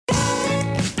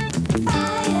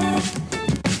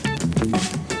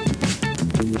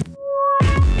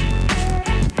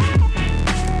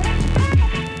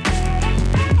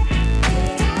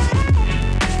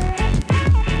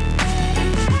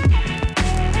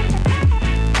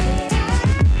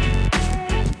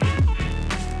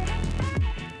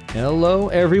Hello,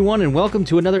 everyone, and welcome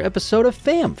to another episode of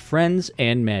FAM, Friends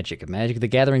and Magic, a Magic the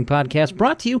Gathering podcast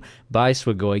brought to you by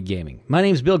Swagoi Gaming. My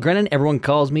name's Bill Grennan. Everyone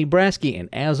calls me Brasky, and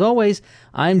as always,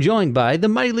 I'm joined by the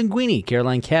Mighty Linguini,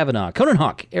 Caroline Cavanaugh, Conan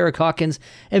Hawk, Eric Hawkins,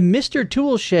 and Mr.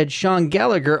 Toolshed, Sean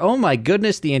Gallagher. Oh my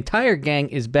goodness, the entire gang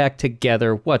is back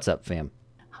together. What's up, fam?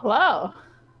 Hello.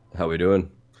 How we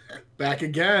doing? Back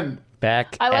again.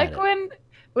 Back I like it.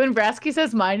 when Brasky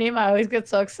says my name, I always get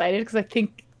so excited because I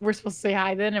think we're supposed to say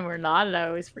hi then and we're not, and I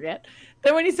always forget.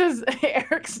 Then when he says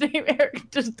Eric's name,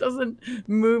 Eric just doesn't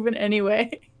move in any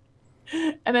way.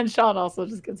 And then Sean also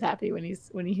just gets happy when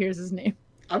he hears his name.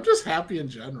 I'm just happy in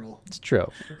general. It's true.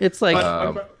 It's like...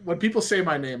 when people say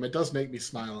my name, it does make me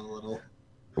smile a little.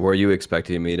 Were you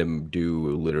expecting me to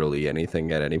do literally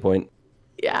anything at any point?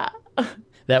 Yeah.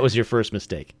 That was your first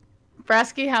mistake.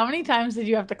 Brasky, how many times did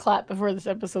you have to clap before this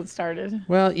episode started?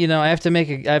 Well, you know, I have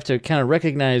to kind of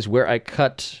recognize where I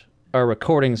cut our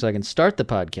recording so I can start the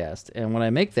podcast. And when I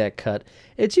make that cut,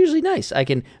 it's usually nice. I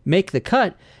can make the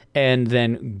cut and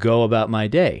then go about my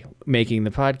day making the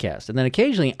podcast. And then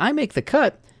occasionally I make the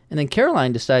cut and then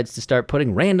Caroline decides to start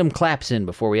putting random claps in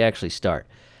before we actually start.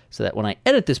 So that when I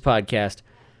edit this podcast,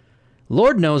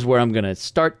 Lord knows where I'm going to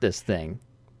start this thing.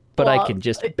 But well, I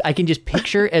can just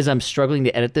picture as I'm struggling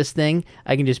to edit this thing,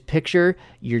 I can just picture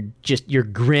your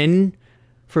grin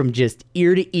from just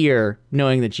ear to ear,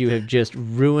 knowing that you have just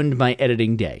ruined my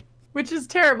editing day. Which is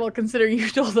terrible, considering you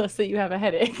told us that you have a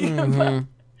headache. Mm-hmm. But,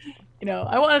 you know,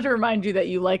 I wanted to remind you that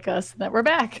you like us and that we're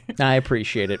back. I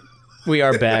appreciate it. We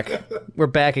are back. We're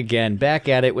back again, back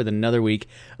at it with another week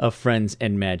of Friends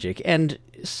and Magic. And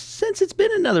since it's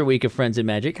been another week of Friends and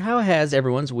Magic, how has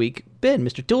everyone's week been?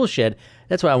 Mr. Toolshed,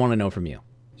 that's what I want to know from you.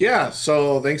 Yeah,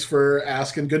 so thanks for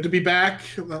asking. Good to be back.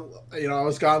 You know, I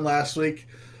was gone last week.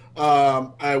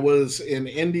 I was in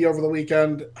Indy over the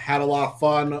weekend, had a lot of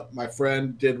fun. My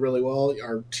friend did really well.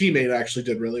 Our teammate actually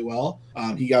did really well.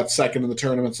 He got second in the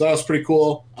tournament, so that was pretty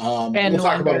cool. And we'll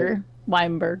talk about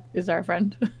Weinberg is our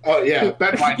friend. Oh, yeah.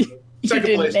 Ben Weinberg. Second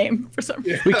didn't place. Name for some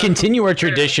reason. We continue our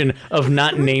tradition of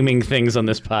not naming things on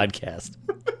this podcast.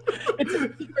 It's a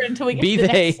secret until we get to the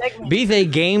next segment. Be they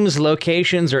games,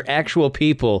 locations, or actual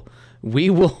people, we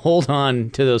will hold on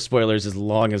to those spoilers as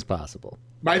long as possible.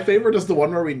 My favorite is the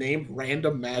one where we named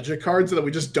random Magic cards and then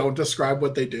we just don't describe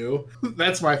what they do.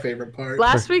 That's my favorite part.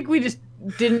 Last week we just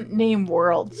didn't name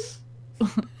worlds.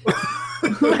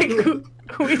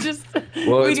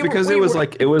 It's because it was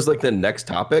like the next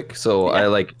topic. So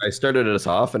yeah. I started us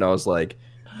off and I was like,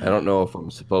 I don't know if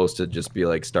I'm supposed to just be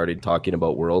like starting talking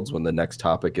about worlds when the next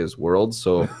topic is worlds.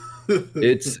 So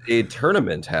it's a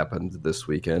tournament happened this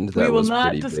weekend. That we will was not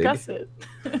pretty discuss big.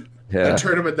 it. Yeah. A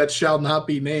tournament that shall not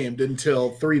be named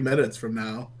until 3 minutes from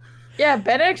now. Yeah,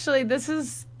 Ben, actually,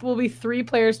 will be 3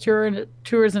 players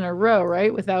tours in a row,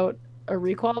 right? Without a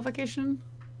requalification?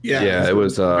 Yeah, it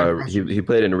was. He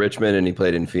played in Richmond and he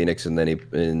played in Phoenix,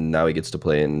 and now he gets to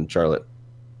play in Charlotte.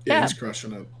 Yeah, he's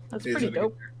crushing it. That's pretty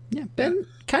dope. Yeah, Ben,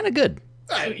 kind of good.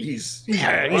 He's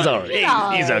all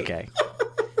right. He's okay.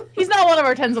 He's not one of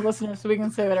our tens of listeners, so we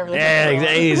can say whatever.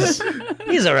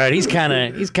 He's all right. He's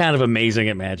kind of amazing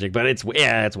at Magic, but it's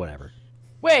whatever.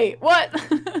 Wait, what? I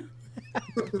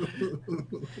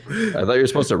thought you were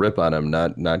supposed to rip on him,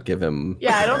 not give him.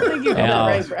 Yeah, I don't think you did that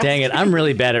right, Brett. Dang it! I'm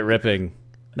really bad at ripping.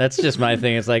 That's just my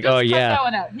thing. It's like, cut that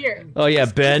one out. Here. Oh yeah,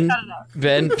 Ben's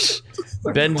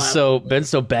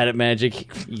so bad at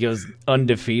Magic. He goes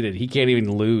undefeated. He can't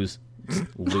even lose. 9-0.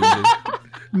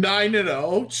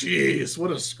 Jeez,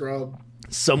 what a scrub.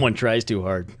 Someone tries too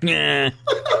hard. I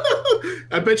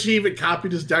bet he even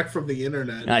copied his deck from the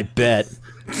internet. I bet.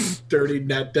 Dirty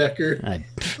net decker.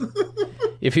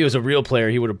 If he was a real player,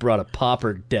 he would have brought a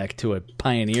pauper deck to a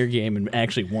Pioneer game and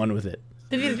actually won with it.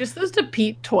 Did he just lose to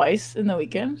Pete twice in the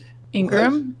weekend?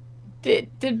 Ingram? Did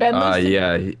Ben lose?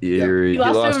 Yeah. He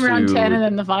lost to him around 10 and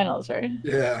then the finals, right?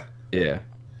 Yeah. Yeah.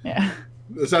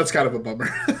 So that's kind of a bummer.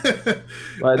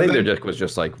 Well, I think their deck was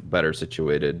just like better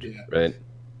situated, right?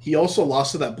 He also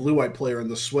lost to that blue-white player in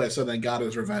the Swiss and then got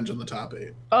his revenge in the top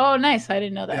 8. Oh, nice. I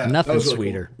didn't know that. Yeah, Nothing that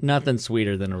sweeter. Really cool. Nothing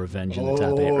sweeter than a revenge in the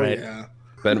top 8, right? Yeah.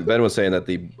 Ben was saying that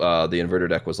the inverter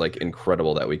deck was like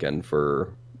incredible that weekend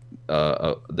for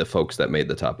the folks that made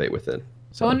the top 8 with it.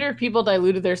 So I wonder if people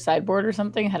diluted their sideboard or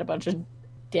something, had a bunch of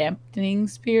dampening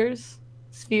spheres.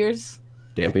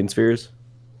 Damping spheres?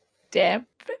 Dampening?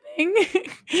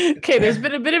 Okay, there's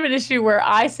been a bit of an issue where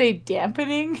I say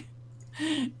dampening.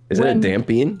 Isn't it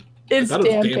damping? It's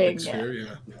damping.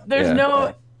 Yeah.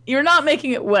 There's you're not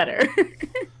making it wetter.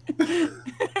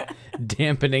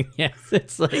 Dampening, yes.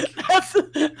 It's like... That's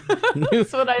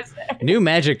what I say. New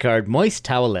Magic card, Moist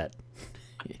Towelette.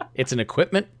 It's an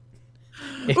equipment.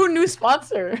 Ooh, new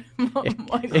sponsor.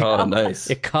 Oh, nice.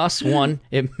 It costs 1.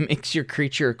 It makes your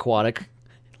creature aquatic.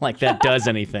 Like that does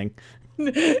anything.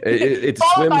 It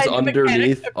swims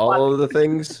underneath all of the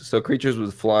things. So creatures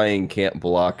with flying can't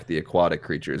block the aquatic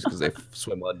creatures because they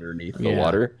swim underneath the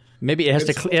water. Maybe it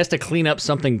has to clean up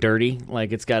something dirty.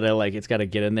 Like it's gotta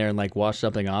get in there and like wash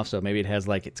something off. So maybe it has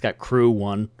like it's got crew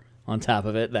 1 on top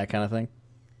of it, that kind of thing.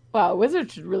 Wow,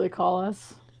 Wizard should really call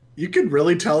us. You could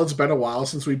really tell it's been a while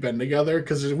since we've been together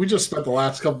because we just spent the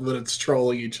last couple minutes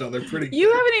trolling each other pretty.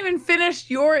 You haven't even finished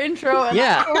your intro. And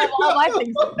Yeah. I have all my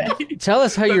things to say. Tell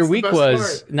us how your week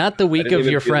was, part. not the week of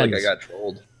your friends. Like I got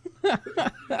trolled.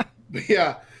 But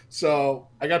yeah, so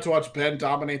I got to watch Ben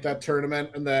dominate that tournament,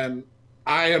 and then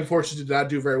I unfortunately did not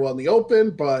do very well in the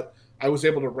Open, but I was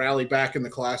able to rally back in the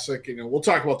Classic. We'll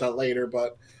talk about that later,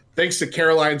 but thanks to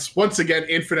Caroline's once again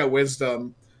infinite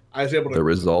wisdom, I was able to. The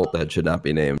result that should not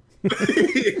be named.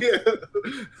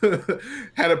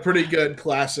 Had a pretty good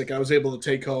Classic. I was able to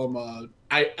take home.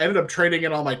 I ended up trading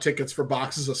in all my tickets for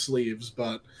boxes of sleeves,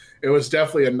 but it was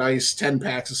definitely a nice 10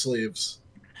 packs of sleeves.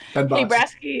 10 Hey,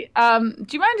 boxes. Brasky,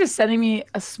 do you mind just sending me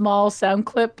a small sound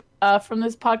clip from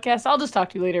this podcast? I'll just talk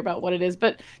to you later about what it is,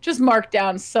 but just mark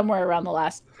down somewhere around the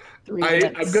last 3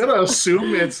 minutes. I'm going to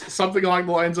assume it's something along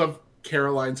the lines of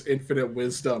Caroline's infinite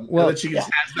wisdom. Well, and that she just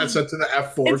has that set to the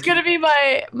F4. It's going to be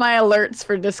my alerts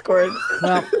for Discord.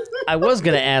 Well, I was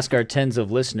going to ask our tens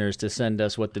of listeners to send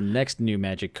us what the next new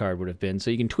Magic card would have been, so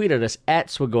you can tweet at us at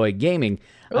Swagoi Gaming.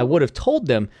 I would have told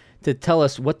them to tell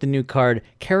us what the new card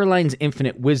Caroline's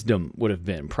Infinite Wisdom would have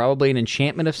been. Probably an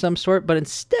enchantment of some sort, but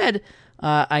instead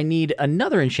I need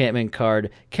another enchantment card.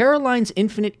 Caroline's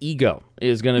Infinite Ego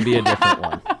is going to be a different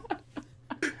one.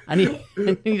 I need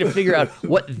to figure out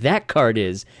what that card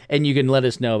is, and you can let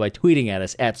us know by tweeting at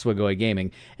us at Swagoi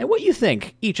Gaming and what you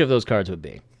think each of those cards would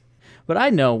be. But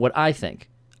I know what I think.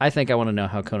 I think I want to know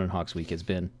how Conan Hawk's week has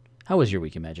been. How was your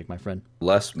week in Magic, my friend?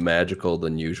 Less magical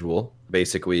than usual.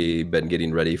 Basically, been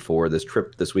getting ready for this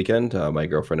trip this weekend. My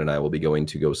girlfriend and I will be going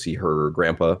to go see her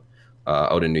grandpa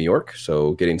out in New York.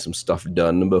 So getting some stuff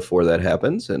done before that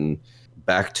happens, and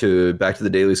back to the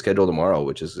daily schedule tomorrow,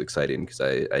 which is exciting because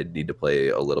I need to play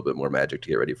a little bit more Magic to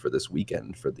get ready for this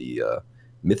weekend for the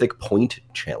Mythic Point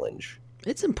Challenge.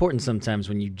 It's important sometimes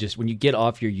when you get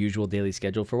off your usual daily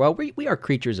schedule for a while. We are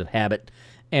creatures of habit,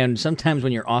 and sometimes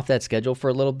when you're off that schedule for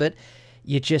a little bit,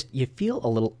 you feel a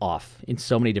little off in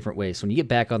so many different ways. So when you get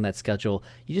back on that schedule,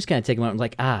 you just kind of take a moment and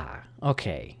like,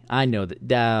 okay, I know that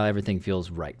now everything feels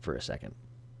right for a second.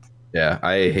 Yeah,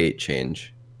 I hate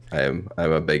change. I'm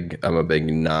a big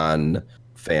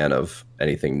non-fan of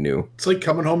anything new. It's like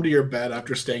coming home to your bed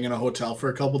after staying in a hotel for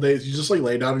a couple days. You just like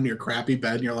lay down in your crappy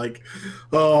bed and you're like,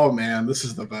 oh man, this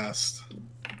is the best.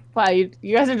 Wow, you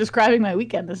guys are describing my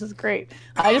weekend. This is great.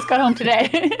 I just got home today.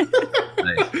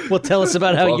 Nice. Well, tell us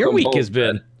about how your Welcome week home, has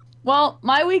been. Ben. Well,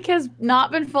 my week has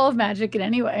not been full of Magic in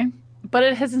any way, but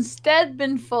it has instead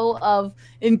been full of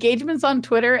engagements on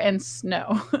Twitter and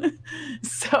snow.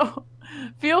 So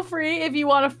feel free if you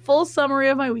want a full summary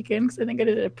of my weekend, because I think I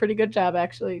did a pretty good job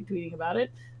actually tweeting about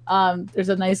it. There's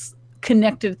a nice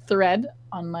connected thread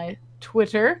on my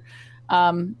Twitter,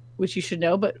 which you should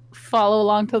know, but follow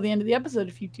along till the end of the episode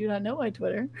if you do not know my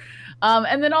Twitter.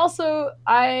 And then also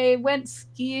I went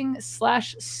skiing /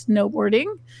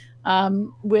 snowboarding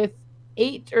with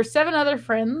 8 or 7 other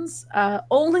friends,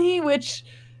 only which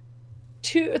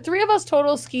 3 of us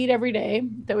total skied every day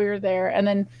that we were there, and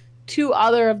then 2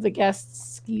 other of the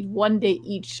guests skied one day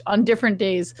each on different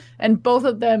days, and both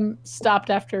of them stopped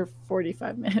after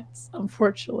 45 minutes,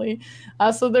 unfortunately.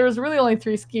 So there was really only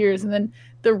 3 skiers, and then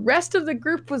the rest of the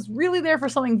group was really there for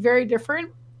something very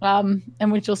different,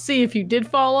 and which you'll see if you did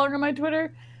follow along on my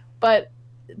Twitter. But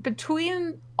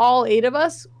between all 8 of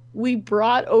us, we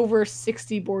brought over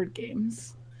 60 board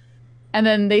games. And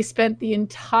then they spent the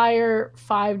entire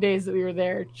 5 days that we were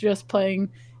there just playing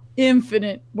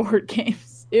infinite board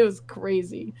games. It was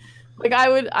crazy. Like I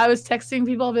was texting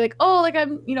people, I'll be like, oh, like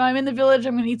I'm in the village,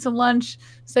 I'm gonna eat some lunch.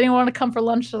 Does anyone want to come for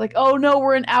lunch? They're like, oh no,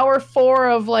 we're in hour 4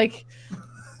 of like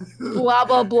blah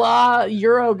blah blah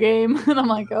Euro game. And I'm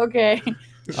like, okay.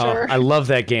 Sure. Oh, I love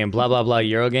that game, blah blah blah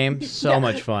Euro game. So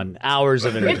much fun. Hours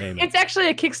of entertainment. It's actually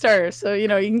a Kickstarter, so you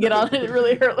can get on it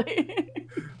really early.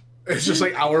 It's just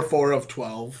like hour 4 of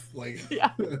 12. Like yeah.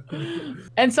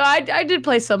 And so I did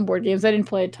play some board games. I didn't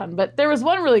play a ton, but there was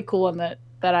one really cool one that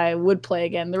I would play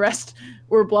again. The rest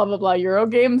were blah blah blah Euro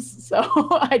games, so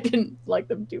I didn't like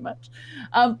them too much.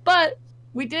 But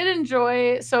we did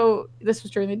enjoy. So this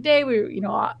was during the day. We,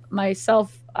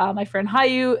 myself, my friend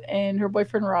Hayu and her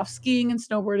boyfriend were off skiing and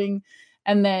snowboarding,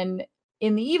 and then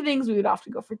in the evenings we would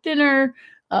often go for dinner.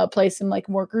 play some like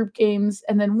more group games.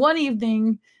 And then one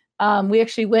evening, we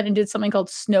actually went and did something called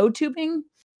snow tubing.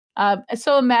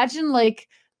 So imagine like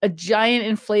a giant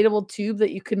inflatable tube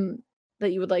that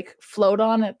you would like float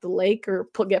on at the lake or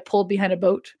get pulled behind a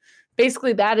boat.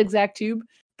 Basically that exact tube,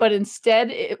 but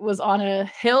instead it was on a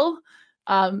hill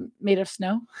made of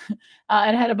snow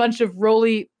and had a bunch of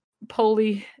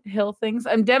roly-poly hill things.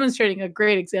 I'm demonstrating a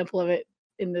great example of it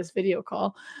in this video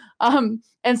call.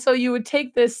 And so you would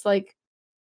take this like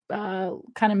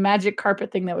kind of magic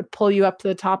carpet thing that would pull you up to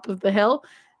the top of the hill,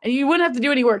 and you wouldn't have to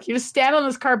do any work. You just stand on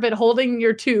this carpet holding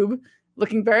your tube,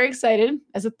 looking very excited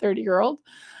as a 30-year-old.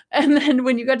 And then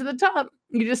when you get to the top,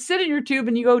 you just sit in your tube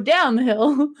and you go down the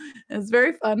hill. It's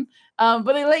very fun.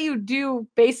 But they let you do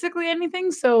basically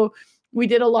anything. So we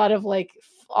did a lot of like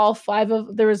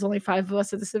there was only 5 of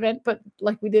us at this event, but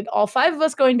like we did all 5 of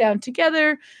us going down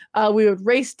together. We would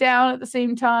race down at the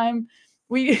same time.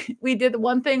 We did the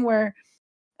one thing where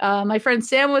my friend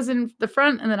Sam was in the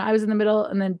front and then I was in the middle,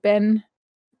 and then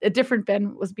a different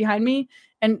Ben was behind me,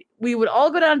 and we would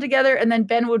all go down together, and then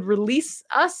Ben would release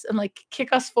us and like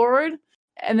kick us forward,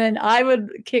 and then I would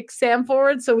kick Sam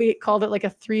forward. So we called it like a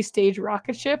 3-stage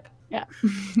rocket ship. Yeah.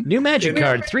 New magic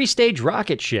card, 3-stage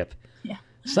rocket ship. Yeah.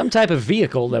 Some type of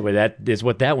vehicle that is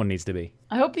what that one needs to be.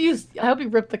 I hope you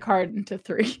ripped the card into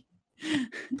 3.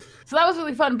 So that was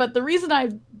really fun. But the reason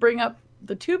I bring up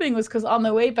the tubing was because on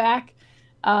the way back,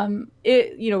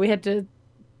 we had to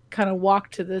kind of walk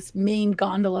to this main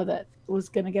gondola that was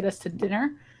going to get us to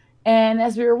dinner. And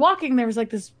as we were walking, there was like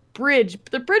this bridge.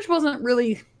 The bridge wasn't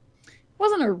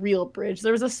a real bridge.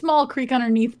 There was a small creek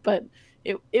underneath, but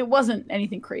it wasn't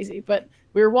anything crazy. But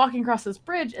we were walking across this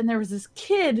bridge, and there was this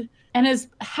kid, and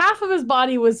half of his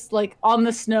body was like on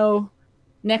the snow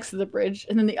next to the bridge,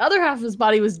 and then the other half of his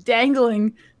body was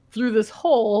dangling through this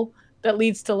hole that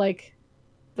leads to like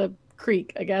the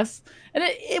creek, I guess. And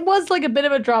it was like a bit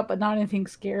of a drop, but not anything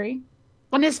scary.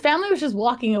 And his family was just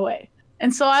walking away.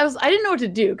 And so I didn't know what to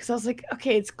do, because I was like,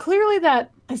 okay, it's clearly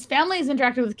that his family has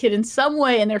interacted with the kid in some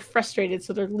way and they're frustrated,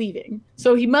 so they're leaving.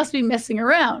 So he must be messing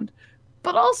around.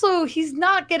 But also, he's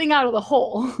not getting out of the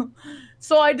hole.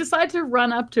 So I decided to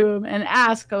run up to him and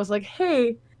ask. I was like,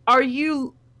 hey, are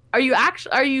you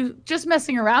just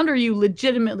messing around, or are you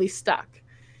legitimately stuck?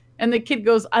 And the kid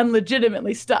goes, I'm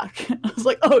legitimately stuck. I was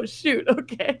like, oh, shoot.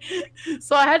 Okay.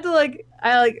 So I had to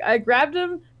I grabbed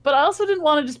him, but I also didn't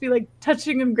want to just be like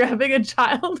touching and grabbing a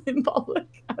child in public.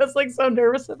 I was like so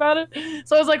nervous about it.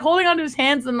 So I was like holding onto his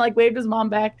hands and like waved his mom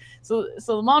back. So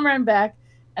the mom ran back,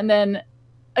 and then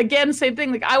again, same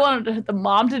thing. Like I wanted the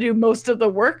mom to do most of the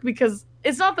work, because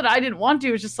it's not that I didn't want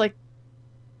to. It's just like,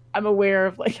 I'm aware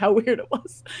of like how weird it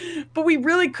was, but we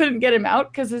really couldn't get him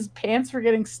out because his pants were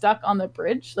getting stuck on the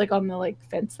bridge, like on the like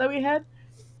fence that we had.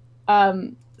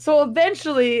 So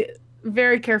eventually,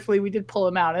 very carefully, we did pull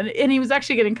him out, and he was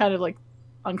actually getting kind of like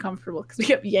uncomfortable because we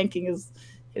kept yanking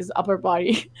his upper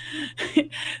body.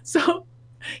 So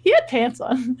he had pants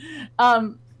on,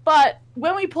 but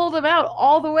when we pulled him out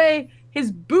all the way,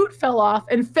 his boot fell off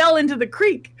and fell into the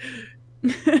creek.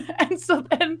 And so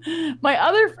then my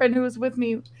other friend who was with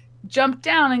me jumped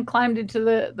down and climbed into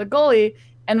the gully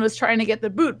and was trying to get the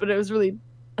boot, but it was really,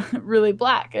 really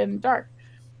black and dark.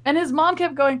 And his mom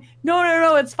kept going,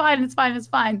 no, it's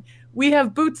fine. We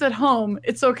have boots at home.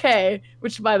 It's okay.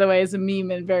 Which, by the way, is a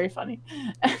meme and very funny.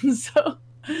 And so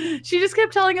she just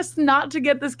kept telling us not to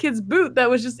get this kid's boot that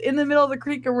was just in the middle of the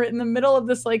creek, and we're in the middle of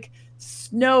this like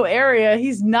snow area.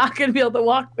 He's not going to be able to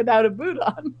walk without a boot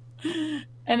on.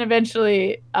 And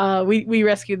eventually we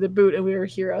rescued the boot, and we were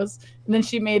heroes. And then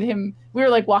she made him, we were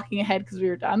like walking ahead because we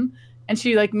were done. And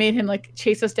she like made him like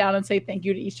chase us down and say thank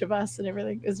you to each of us and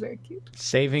everything. It was very cute.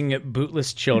 Saving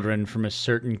bootless children from a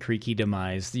certain creaky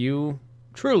demise. You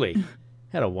truly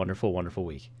had a wonderful, wonderful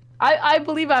week. I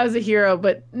believe I was a hero,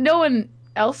 but no one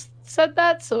else said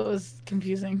that, so it was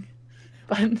confusing.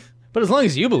 But as long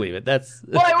as you believe it, that's...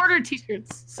 Well, I ordered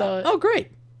t-shirts, so... Oh,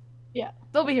 great. Yeah,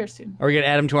 they'll be here soon. Are we going to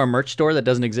add them to our merch store that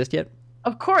doesn't exist yet?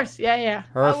 Of course, yeah.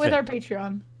 With our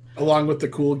Patreon. Along with the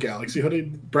cool Galaxy hoodie.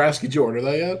 Brasky, did you order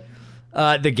that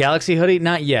yet? The Galaxy hoodie?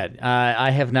 Not yet.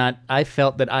 I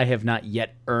felt that I have not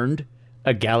yet earned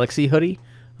a Galaxy hoodie.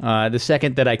 The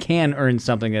second that I can earn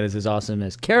something that is as awesome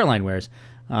as Caroline wears,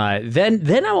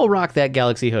 then I will rock that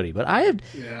Galaxy hoodie. But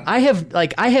I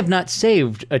have not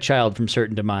saved a child from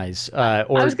certain demise. Or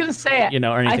I was gonna say it.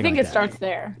 Or anything. I think like it starts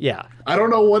there. Yeah. I don't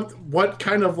know what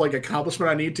kind of like accomplishment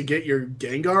I need to get your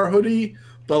Gengar hoodie,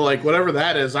 but like whatever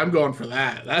that is, I'm going for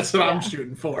that. That's what I'm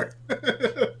shooting for.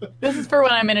 This is for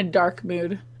when I'm in a dark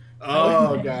mood.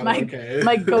 Oh, God. Okay.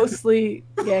 My ghostly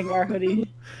Gengar hoodie.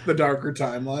 The darker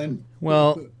timeline.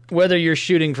 Well, whether you're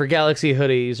shooting for Galaxy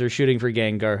hoodies or shooting for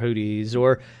Gengar hoodies,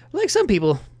 or like some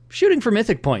people, shooting for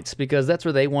Mythic points, because that's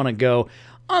where they want to go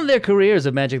on their careers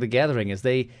of Magic the Gathering as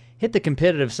they hit the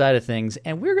competitive side of things.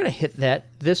 And we're going to hit that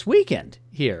this weekend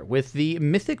here with the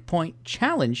Mythic Point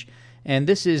Challenge. And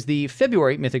this is the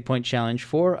February Mythic Point Challenge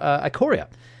for Ikoria.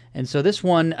 And so this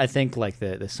one, I think, like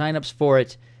the signups for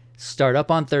it start up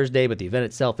on Thursday, but the event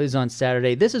itself is on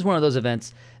Saturday. This is one of those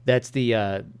events that's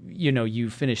the, you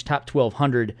finish top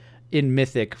 1,200 in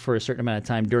Mythic for a certain amount of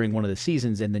time during one of the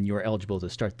seasons, and then you're eligible to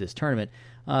start this tournament.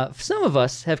 Some of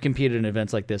us have competed in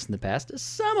events like this in the past.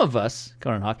 Some of us,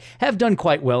 Conan Hawk, have done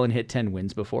quite well and hit 10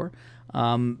 wins before.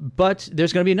 But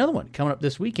there's going to be another one coming up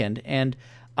this weekend, and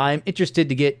I'm interested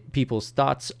to get people's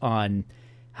thoughts on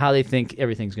how they think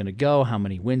everything's going to go, how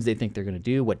many wins they think they're going to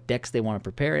do, what decks they want to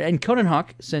prepare. And Conan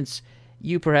Hawk, since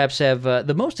you perhaps have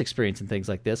the most experience in things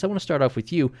like this, I want to start off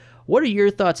with you. What are your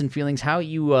thoughts and feelings? How are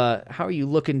you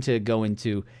looking to go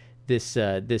into this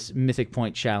Mythic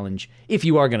Point Challenge, if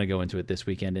you are going to go into it this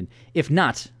weekend? And if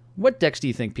not, what decks do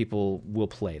you think people will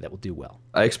play that will do well?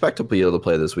 I expect to be able to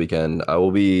play this weekend. I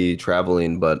will be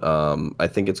traveling, but I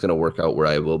think it's going to work out where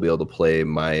I will be able to play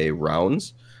my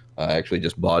rounds. I actually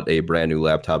just bought a brand new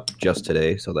laptop just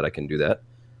today so that I can do that.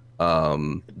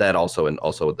 That also, and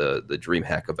also the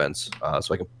DreamHack events,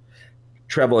 so I can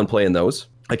travel and play in those.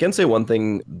 I can say one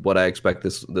thing. What I expect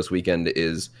this weekend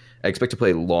is I expect to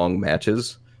play long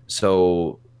matches.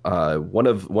 So one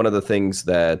of the things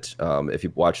that if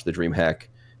you watch the DreamHack,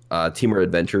 Temur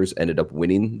Adventures ended up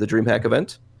winning the DreamHack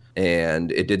event,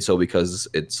 and it did so because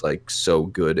it's like so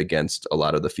good against a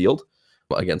lot of the field,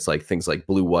 against like things like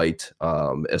blue-white,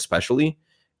 especially.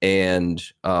 And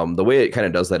the way it kind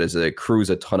of does that is it accrues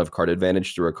a ton of card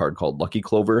advantage through a card called Lucky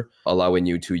Clover, allowing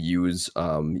you to use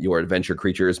your adventure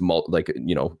creatures,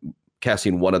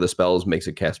 casting one of the spells makes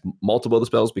it cast multiple of the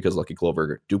spells because Lucky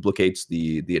Clover duplicates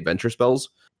the adventure spells.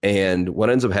 And what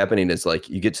ends up happening is like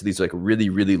you get to these like really,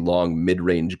 really long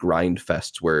mid-range grind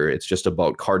fests where it's just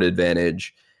about card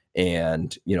advantage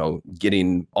and,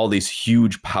 getting all these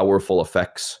huge, powerful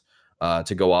effects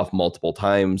to go off multiple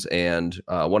times. And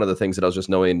one of the things that I was just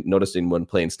noticing when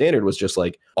playing Standard was just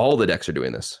like all the decks are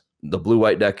doing this. The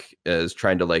blue-white deck is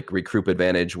trying to like recruit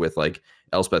advantage with like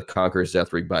Elspeth Conquers Death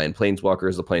rebuying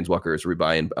Planeswalkers. The Planeswalkers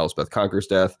rebuying Elspeth Conquers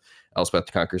Death.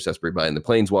 Elspeth Conquers Death rebuying the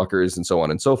Planeswalkers, and so on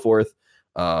and so forth.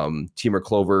 Temur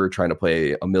Clover trying to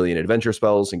play a million adventure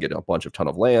spells and get a ton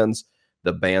of lands.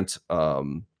 The Bant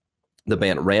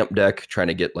ramp deck trying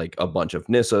to get like a bunch of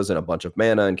Nissas and a bunch of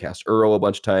mana and cast Uro a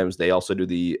bunch of times. They also do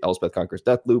the Elspeth Conquers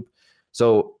Death loop.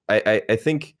 So I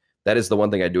think that is the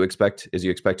one thing I do expect is you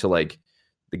expect to like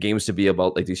the games to be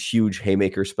about like these huge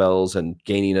haymaker spells and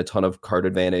gaining a ton of card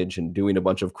advantage and doing a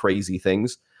bunch of crazy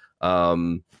things.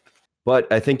 But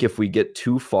I think if we get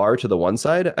too far to the one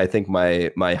side, I think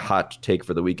my hot take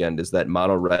for the weekend is that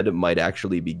mono red might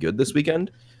actually be good this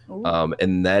weekend.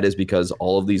 And that is because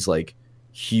all of these like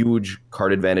huge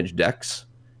card advantage decks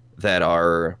that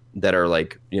are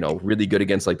like, really good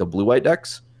against like the blue white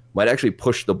decks might actually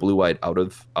push the blue white out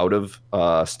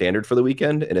of standard for the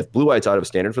weekend. And if blue white's out of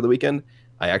standard for the weekend,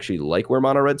 I actually like where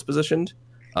mono red's positioned.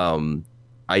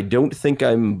 I don't think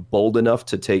I'm bold enough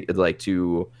to take like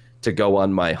to go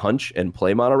on my hunch and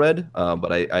play mono red,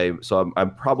 but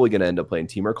I'm probably going to end up playing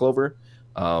Temur Clover.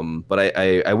 But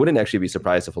I wouldn't actually be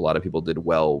surprised if a lot of people did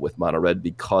well with mono red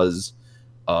because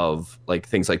of like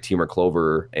things like Temur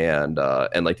Clover and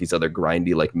like these other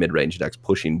grindy like mid-range decks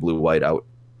pushing blue white out.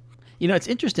 It's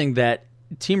interesting that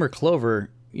Temur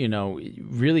Clover,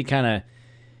 really kind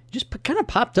of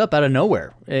popped up out of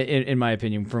nowhere, in my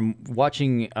opinion, from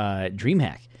watching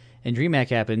DreamHack. And DreamHack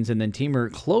happens, and then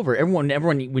Temur Clover. Everyone,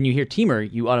 when you hear Temur,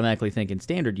 you automatically think in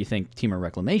Standard, you think Temur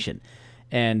Reclamation.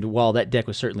 And while that deck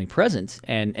was certainly present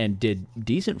and did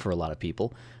decent for a lot of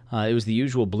people, it was the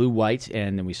usual blue-white,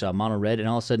 and then we saw mono-red, and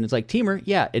all of a sudden it's like, Temur,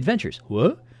 yeah, Adventures.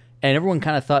 What? And everyone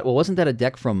kind of thought, well, wasn't that a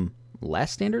deck from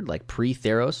last Standard, like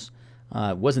pre-Theros?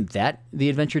 Wasn't that the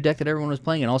adventure deck that everyone was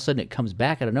playing? And all of a sudden it comes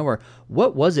back out of nowhere.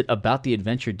 What was it about the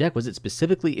adventure deck? Was it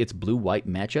specifically its blue-white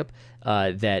matchup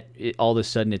all of a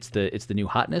sudden it's the new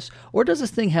hotness? Or does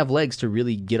this thing have legs to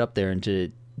really get up there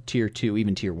into tier 2,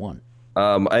 even tier 1?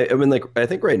 I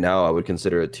think right now I would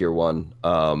consider it tier 1.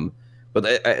 But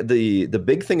the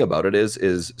big thing about it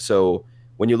is so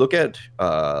when you look at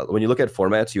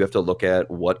formats, you have to look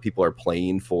at what people are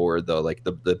playing for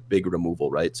the big removal,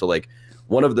 right? So like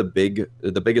one of the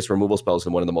biggest removal spells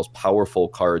and one of the most powerful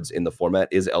cards in the format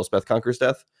is Elspeth Conquers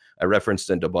Death. I referenced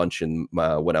it a bunch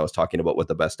when I was talking about what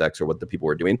the best decks or what the people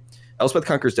were doing. Elspeth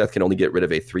Conquers Death can only get rid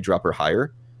of a 3-drop or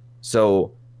higher.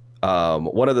 So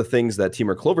one of the things that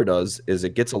Temur Clover does is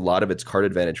it gets a lot of its card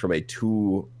advantage from a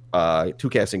 2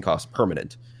 casting cost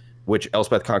permanent, which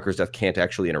Elspeth Conquers Death can't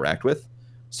actually interact with.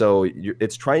 So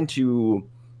it's trying to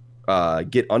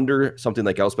get under something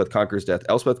like Elspeth Conquers Death.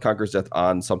 Elspeth Conquers Death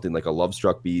on something like a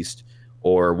Lovestruck Beast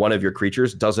or one of your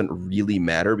creatures doesn't really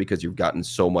matter because you've gotten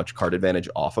so much card advantage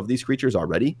off of these creatures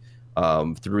already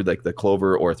through like the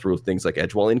Clover or through things like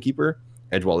Edgewall Innkeeper.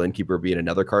 Edgewall Innkeeper being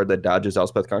another card that dodges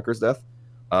Elspeth Conquers Death.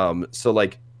 So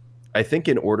like, I think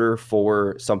in order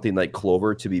for something like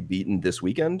Clover to be beaten this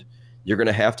weekend, you're going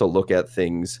to have to look at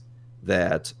things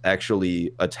that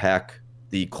actually attack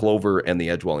the Clover and the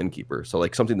Edgewall Innkeeper. So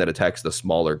like something that attacks the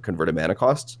smaller converted mana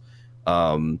costs.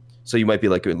 So you might be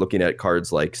like looking at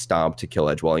cards like Stomp to kill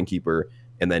Edgewall Innkeeper,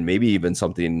 and then maybe even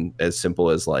something as simple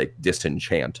as like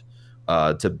Disenchant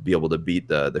to be able to beat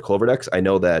the Clover decks. I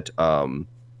know that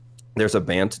there's a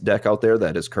Bant deck out there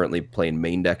that is currently playing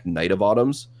main deck Knight of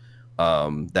Autumns.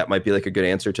 That might be like a good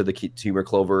answer to the Temur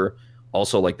Clover.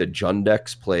 Also, like the Jund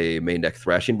decks play main deck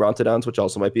Thrashing Brontodons, which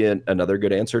also might be another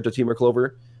good answer to Temur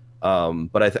Clover.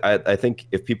 But I think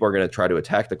if people are going to try to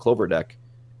attack the Clover deck,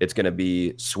 it's going to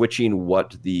be switching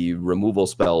what the removal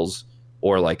spells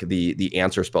or like the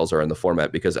answer spells are in the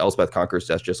format, because Elspeth Conquers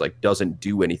Death just like doesn't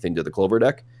do anything to the Clover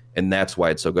deck. And that's why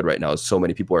it's so good right now, is so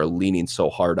many people are leaning so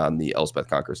hard on the Elspeth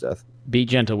Conquers Death. Be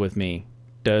gentle with me.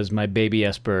 Does my baby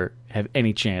Esper have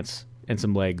any chance and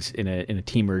some legs in a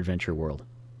Temur adventure world?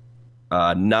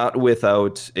 Not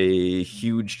without a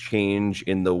huge change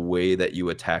in the way that you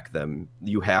attack them.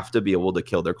 You have to be able to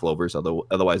kill their Clovers,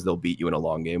 otherwise they'll beat you in a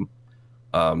long game.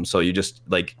 So you just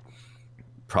like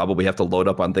probably have to load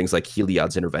up on things like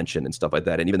Heliod's Intervention and stuff like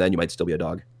that. And even then you might still be a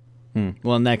dog.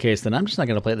 Well, in that case, then I'm just not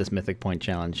going to play this Mythic Point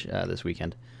Challenge this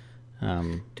weekend.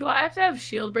 Do I have to have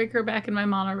Shieldbreaker back in my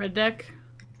mono red deck?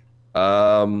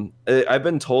 I've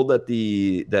been told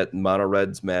that mono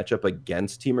red's matchup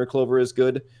against Temur Clover is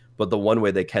good, but the one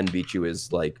way they can beat you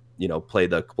is like, play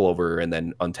the Clover and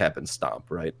then untap and stomp,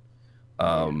 right?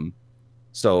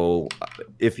 So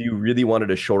if you really wanted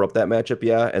to shore up that matchup,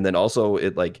 yeah. And then also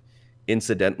it like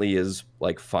incidentally is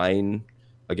like fine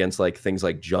against like things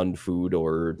like Jund Food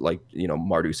or like,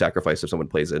 Mardu Sacrifice if someone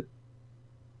plays it.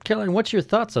 Caroline, what's your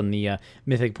thoughts on the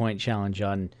Mythic Point Challenge,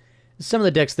 on some of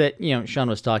the decks that, Sean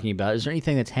was talking about? Is there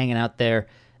anything that's hanging out there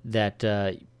that,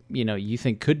 you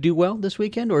think could do well this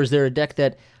weekend? Or is there a deck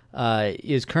that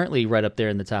is currently right up there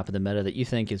in the top of the meta that you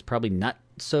think is probably not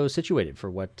so situated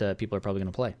for what people are probably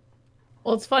going to play?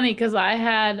 Well, it's funny because I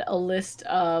had a list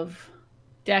of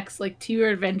decks like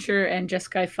Temur Adventure and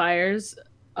Jeskai Fires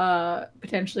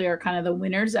potentially are kind of the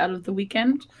winners out of the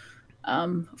weekend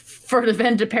for an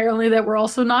event apparently that we're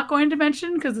also not going to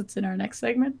mention because it's in our next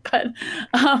segment. But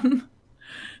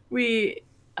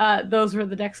those were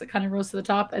the decks that kind of rose to the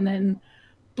top. And then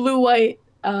Blue-White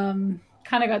kind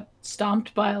of got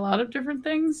stomped by a lot of different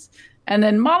things. And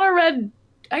then Mono Red,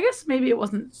 I guess maybe it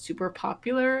wasn't super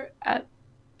popular at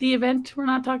the event we're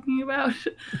not talking about,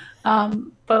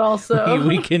 but also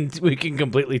we can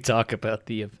completely talk about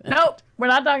the event. Nope, we're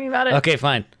not talking about it. Okay,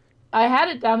 fine. I had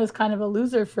it down as kind of a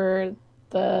loser for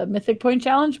the Mythic Point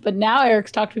Challenge, but now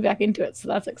Eric's talked me back into it, so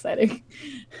that's exciting.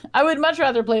 I would much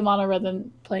rather play Mono Red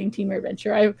than playing Temur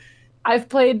Adventure. I've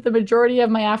played the majority of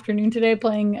my afternoon today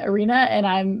playing Arena, and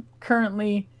I'm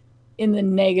currently in the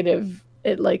negative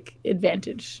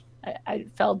advantage. I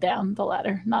fell down the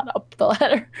ladder, not up the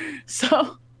ladder.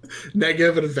 So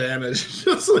negative advantage.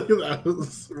 Just like that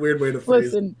was a weird way to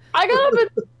phrase it. Listen, I got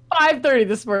up at 5:30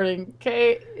 this morning.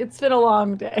 Okay, it's been a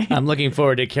long day. I'm looking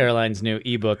forward to Caroline's new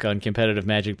ebook on competitive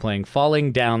Magic playing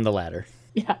Falling Down the Ladder.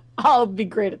 Yeah, I'll be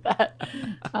great at that.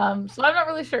 So I'm not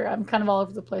really sure. I'm kind of all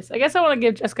over the place. I guess I want to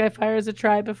give Jeskai Fires a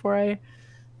try before I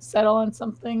settle on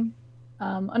something.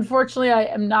 Unfortunately, I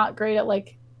am not great at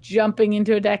jumping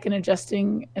into a deck and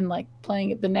adjusting and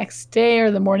playing it the next day or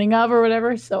the morning of or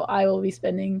whatever. So I will be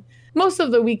spending most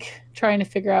of the week trying to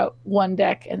figure out one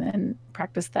deck and then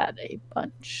practice that a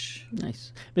bunch.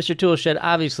 Nice. Mr. Toolshed,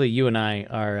 obviously you and I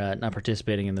are not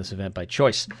participating in this event by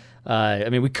choice.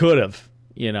 We could have.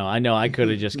 I know I could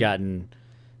have just gotten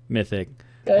Mythic.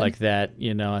 Good. Like that.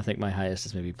 I think my highest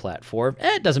is maybe Plat 4.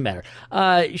 It doesn't matter.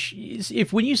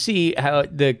 When you see how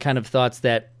the kind of thoughts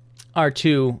that our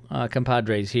two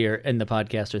compadres here in the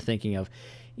podcast are thinking of,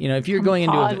 if you're going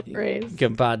into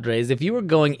compadres, if you were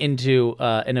going into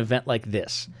an event like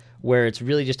this, where it's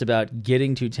really just about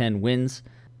getting to 10 wins,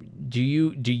 do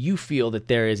you feel that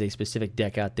there is a specific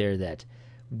deck out there that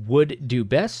would do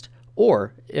best?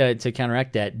 Or to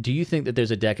counteract that, do you think that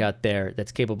there's a deck out there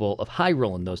that's capable of high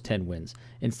rolling those 10 wins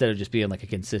instead of just being like a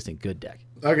consistent good deck?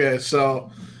 Okay,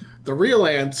 so the real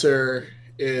answer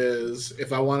is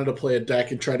if I wanted to play a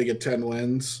deck and try to get 10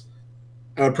 wins,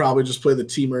 I would probably just play the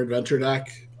Temur Adventure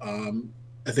deck.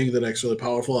 I think the deck's really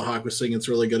powerful. Hawk was saying it's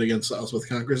really good against Elspeth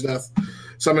Conquers Death.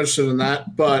 So I'm interested in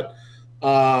that. But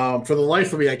for the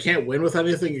life of me, I can't win with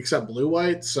anything except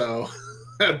blue-white, so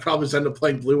I'd probably end up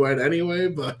playing blue-white anyway.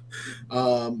 But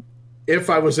if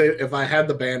I had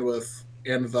the bandwidth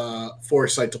and the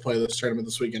foresight to play this tournament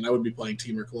this weekend, I would be playing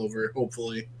Temur Clover,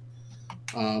 hopefully.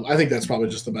 I think that's probably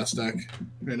just the best deck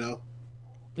right now.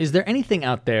 Is there anything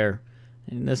out there,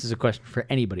 and this is a question for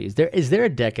anybody, is there a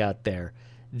deck out there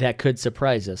that could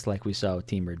surprise us like we saw with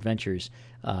Temur Adventures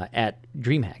at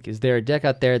DreamHack? Is there a deck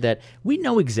out there that we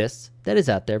know exists, that is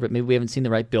out there, but maybe we haven't seen the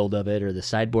right build of it or the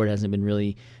sideboard hasn't been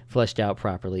really fleshed out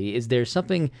properly? Is there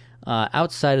something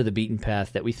outside of the beaten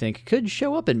path that we think could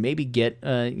show up and maybe get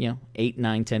 8,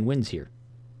 9, 10 wins here?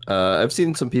 I've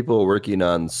seen some people working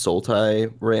on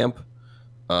Sultai ramp.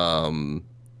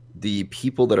 The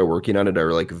people that are working on it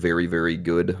are like very, very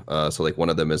good. So like one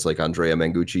of them is like Andrea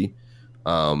Mangucci.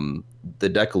 The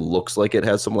deck looks like it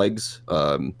has some legs,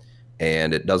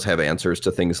 and it does have answers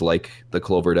to things like the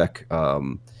Clover deck.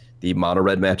 The mono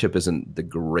red matchup isn't the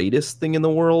greatest thing in the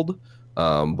world,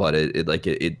 but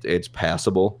it's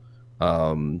passable.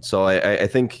 So I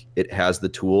think it has the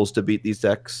tools to beat these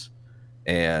decks,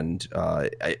 and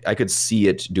I could see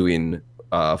it doing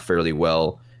fairly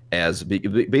well as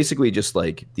basically just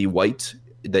like the white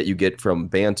that you get from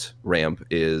Bant ramp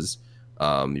is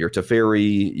your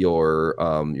Teferi,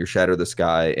 your Shatter the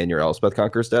Sky, and your Elspeth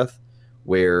Conquers Death,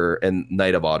 and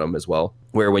Night of Autumn as well,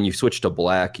 where when you switch to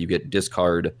black, you get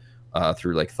discard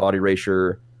through like Thought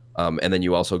Erasure, and then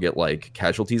you also get like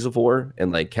Casualties of War,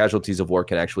 and like Casualties of War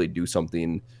can actually do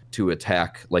something to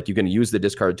attack, like you can use the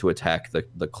discard to attack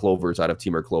the Clovers out of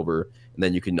Temur Clover, and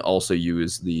then you can also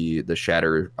use the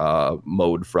Shatter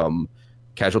mode from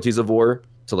Casualties of War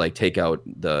to like take out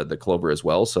the Clover as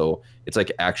well. So it's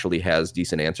like actually has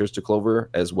decent answers to Clover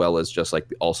as well as just like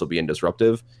also being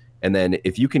disruptive. And then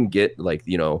if you can get like,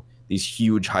 these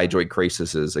huge Hydroid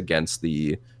Crasises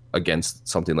against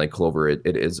something like Clover, it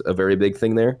is a very big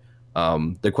thing there.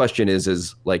 The question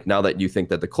is like, now that you think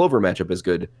that the Clover matchup is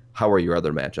good, how are your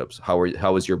other matchups?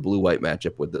 How is your blue-white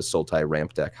matchup with the Sultai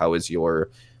ramp deck? How is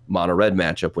your mono-red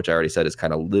matchup, which I already said is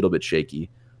kind of a little bit shaky?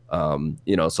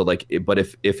 So like, but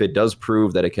if it does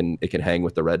prove that it can hang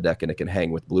with the red deck and it can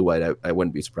hang with blue-white, I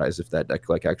wouldn't be surprised if that deck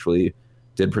like actually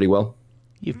did pretty well.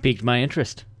 You've piqued my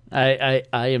interest. I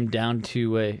am down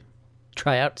to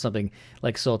try out something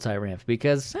like Sultai ramp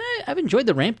because I've enjoyed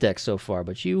the ramp deck so far,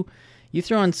 but you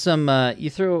throw in some,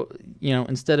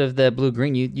 instead of the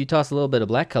blue-green, you toss a little bit of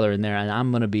black color in there, and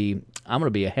I'm gonna be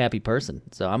a happy person.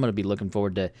 So I'm gonna be looking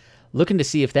to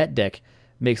see if that deck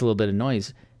makes a little bit of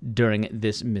noise during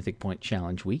this Mythic Point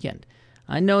Challenge weekend.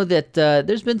 I know that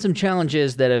there's been some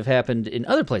challenges that have happened in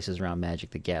other places around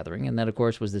Magic the Gathering, and that, of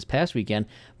course, was this past weekend,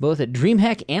 both at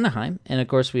DreamHack Anaheim, and, of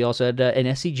course, we also had an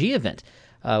SCG event,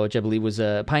 which I believe was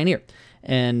Pioneer.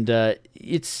 And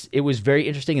it was very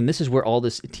interesting, and this is where all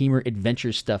this Temur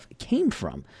Adventures stuff came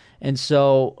from. And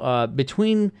so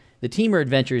between the Temur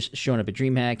Adventures showing up at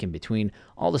DreamHack and between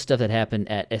all the stuff that happened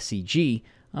at SCG,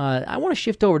 I want to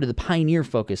shift over to the Pioneer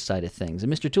focus side of things.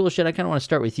 And Mr. Toolshed, I kind of want to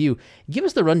start with you. Give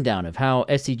us the rundown of how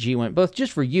SCG went, both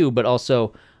just for you, but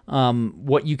also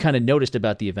what you kind of noticed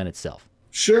about the event itself.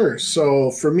 Sure.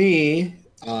 So for me,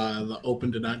 the Open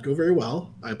did not go very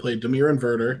well. I played Dimir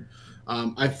Inverter.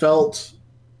 I felt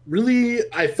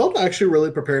actually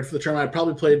really prepared for the tournament. I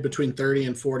probably played between 30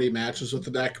 and 40 matches with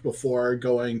the deck before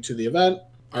going to the event.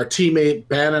 Our teammate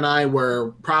Ben and I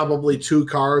were probably 2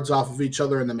 cards off of each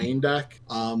other in the main deck.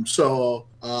 So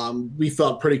we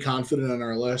felt pretty confident in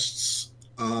our lists.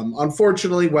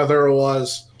 Unfortunately, whether it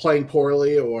was playing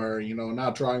poorly or,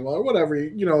 not drawing well or whatever,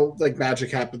 like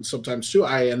Magic happens sometimes too,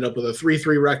 I end up with a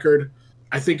 3-3 record.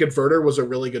 I think Inverter was a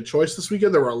really good choice this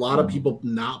weekend. There were a lot of people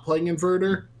not playing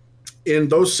Inverter. In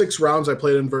those 6 rounds, I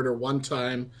played Inverter one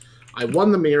time. I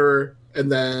won the mirror, and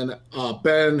then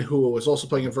Ben, who was also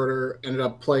playing Inverter, ended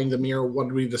up playing the mirror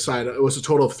when we decided it was a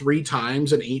total of 3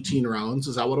 times in 18 rounds.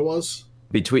 Is that what it was?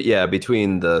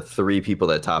 Between the 3 people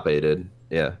that top aided.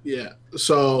 Yeah. Yeah.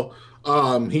 So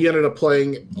he ended up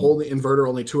playing only Inverter,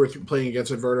 only 2 or 3, playing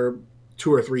against Inverter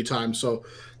 2 or 3 times. So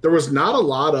there was not a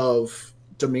lot of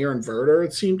Dimir Inverter,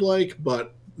 it seemed like,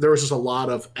 but there was just a lot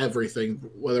of everything,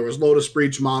 whether it was Lotus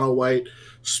Breach, Mono White,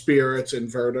 Spirits,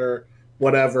 Inverter,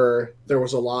 whatever. There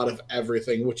was a lot of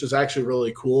everything, which is actually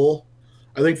really cool.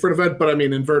 I think, for an event. But I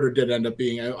mean, Inverter did end up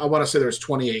being, I want to say there's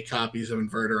 28 copies of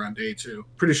Inverter on day 2.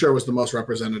 Pretty sure it was the most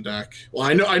represented deck. Well,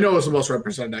 I know it was the most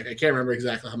represented deck. I can't remember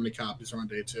exactly how many copies were on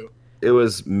day 2. It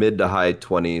was mid to high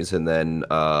 20s, and then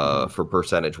for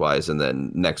percentage wise, and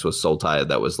then next was Sultai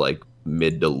that was like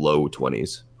mid to low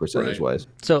 20s percentage wise.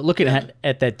 So looking at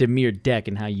that Dimir deck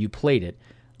and how you played it,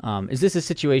 is this a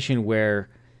situation where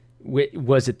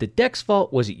was it the deck's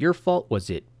fault? Was it your fault?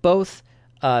 Was it both?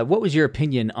 What was your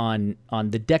opinion on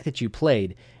the deck that you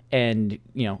played? And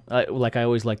like I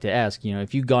always like to ask,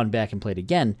 if you'd gone back and played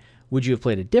again, would you have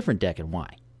played a different deck, and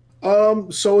why?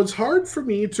 So it's hard for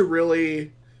me to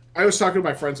really. I was talking to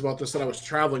my friends about this that I was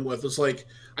traveling with. It's like,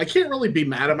 I can't really be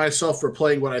mad at myself for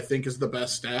playing what I think is the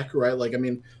best deck, right? Like, I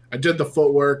mean, I did the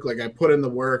footwork, like I put in the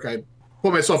work, I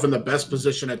put myself in the best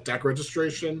position at deck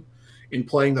registration in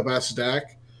playing the best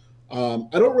deck. I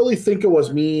don't really think it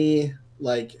was me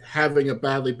like having a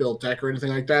badly built deck or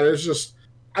anything like that. It's just,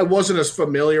 I wasn't as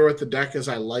familiar with the deck as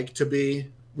I like to be.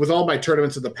 With all my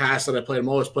tournaments in the past that I played, I'm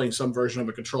always playing some version of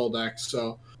a control deck.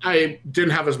 So I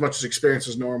didn't have as much experience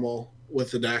as normal with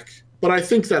the deck, but I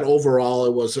think that overall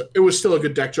it was still a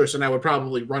good deck choice, and I would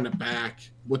probably run it back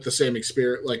with the same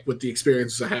experience, like with the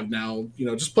experiences I have now.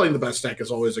 Just playing the best deck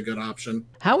is always a good option.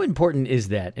 How important is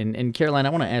that? And Caroline, I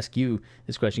want to ask you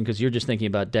this question because you're just thinking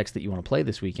about decks that you want to play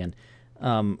this weekend.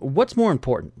 What's more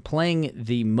important, playing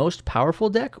the most powerful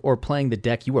deck or playing the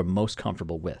deck you are most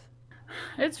comfortable with?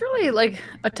 It's really like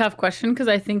a tough question because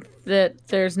I think that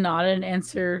there's not an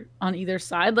answer on either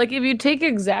side. Like if you take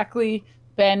exactly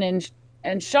Ben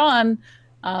and Sean,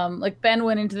 like Ben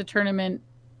went into the tournament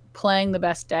playing the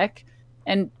best deck,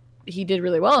 and he did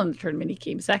really well in the tournament. He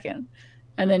came second.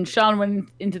 And then Sean went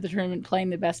into the tournament playing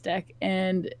the best deck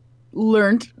and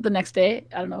learned the next day,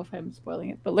 I don't know if I'm spoiling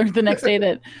it, but learned the next day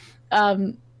that,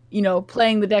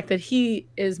 playing the deck that he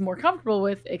is more comfortable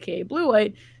with, aka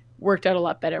blue-white, worked out a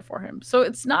lot better for him. So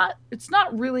it's not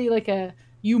really like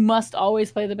you must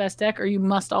always play the best deck or you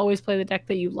must always play the deck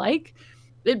that you like.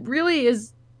 It really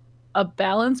is a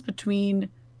balance between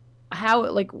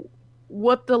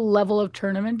what the level of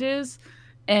tournament is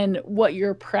and what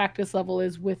your practice level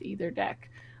is with either deck.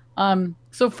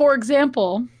 So for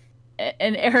example,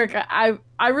 and Eric,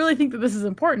 I really think that this is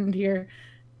important here.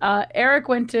 Eric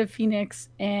went to Phoenix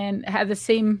and we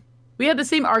had the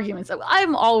same arguments.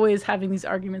 I'm always having these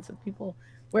arguments with people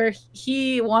where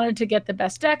he wanted to get the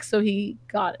best deck, so he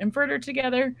got Inverter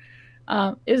together.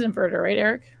 Is Inverter, right,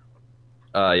 Eric?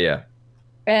 Yeah.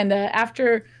 And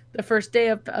after the first day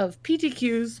of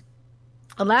PTQs,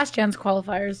 last chance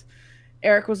qualifiers,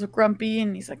 Eric was grumpy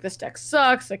and he's like, this deck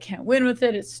sucks. I can't win with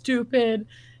it. It's stupid.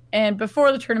 And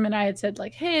before the tournament, I had said,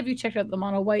 like, hey, have you checked out the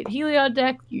mono white Heliod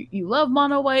deck? You love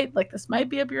mono white. Like, this might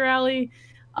be up your alley.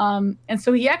 And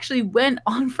so he actually went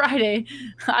on Friday.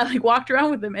 I walked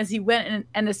around with him as he went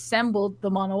and assembled the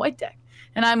mono white deck.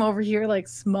 And I'm over here like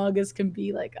smug as can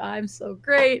be, like, I'm so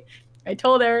great. I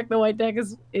told Eric the white deck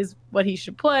is what he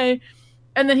should play.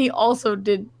 And then he also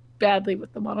did badly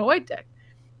with the mono white deck.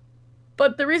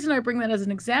 But the reason I bring that as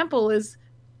an example is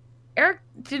Eric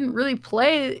didn't really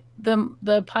play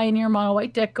the Pioneer mono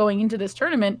white deck going into this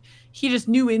tournament. He just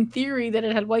knew in theory that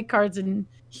it had white cards, and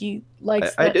he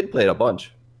likes I did play it a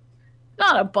bunch.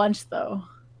 Not a bunch, though.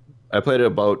 I played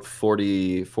about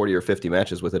 40 or 50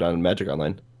 matches with it on Magic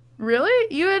Online.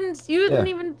 Really? You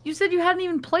said you hadn't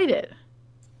even played it.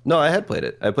 No, I had played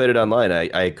it. I played it online.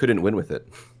 I couldn't win with it.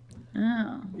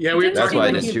 Oh. Yeah, we had talked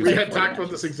about about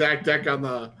this exact deck on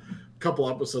the couple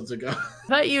episodes ago. I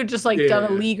thought you had just done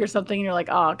a league or something and you're like,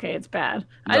 oh, okay, it's bad.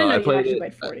 I didn't know you actually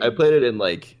played 40. I played it in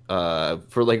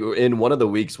in one of the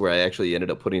weeks where I actually ended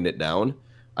up putting it down.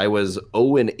 I was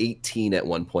 0-18 at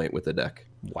one point with the deck.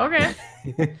 Wow.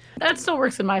 Okay. That still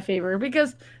works in my favor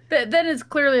because then it's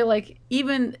clearly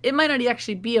even it might not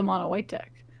actually be a mono white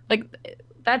deck.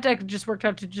 That deck just worked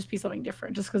out to just be something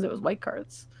different just because it was white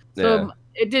cards. So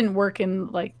it didn't work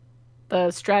in the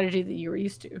strategy that you were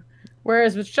used to.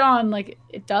 Whereas with Sean,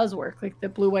 it does work. The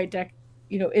blue-white deck,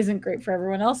 isn't great for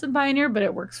everyone else in Pioneer, but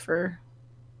it works for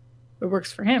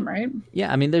him, right?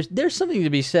 Yeah, I mean, there's something to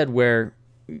be said where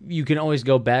you can always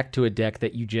go back to a deck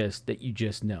that you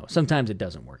just know. Sometimes it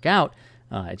doesn't work out.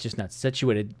 It's just not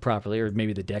situated properly, or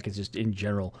maybe the deck is just in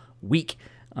general weak.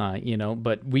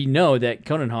 But we know that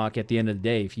Conan Hawk, at the end of the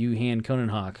day, if you hand Conan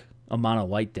Hawk a mono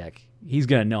white deck, he's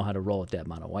gonna know how to roll with that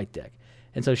mono white deck.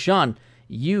 And so, Sean,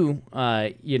 you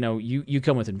come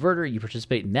with Inverter, you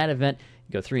participate in that event,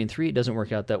 you go 3-3, it doesn't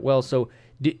work out that well. So,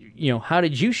 how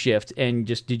did you shift, and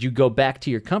did you go back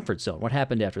to your comfort zone? What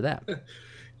happened after that?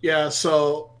 Yeah,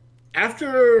 so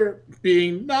after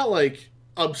being not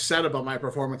upset about my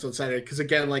performance on Saturday, because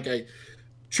again,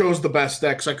 chose the best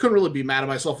deck. So I couldn't really be mad at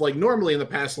myself. Like normally in the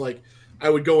past, like I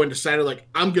would go into Saturday like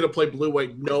I'm gonna play blue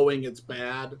white knowing it's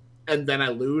bad, and then I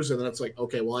lose, and then it's like,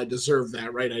 okay, well I deserve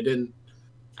that, right? I didn't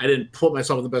put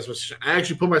myself in the best position. I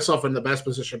actually put myself in the best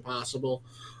position possible.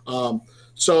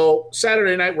 So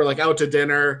Saturday night we're like out to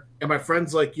dinner, and my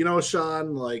friend's like,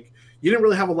 Sean, like you didn't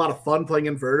really have a lot of fun playing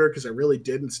Inverter, because I really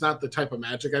didn't. It's not the type of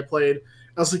Magic I played.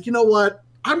 I was like, you know what?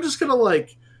 I'm just gonna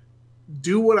like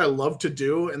do what I love to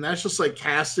do, and that's just like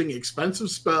casting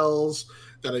expensive spells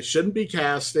that I shouldn't be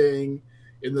casting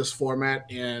in this format.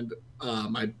 And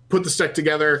I put this deck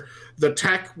together. The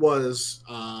tech was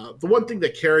the one thing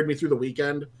that carried me through the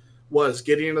weekend was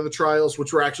getting into the trials,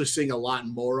 which we're actually seeing a lot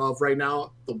more of right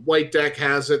now. The white deck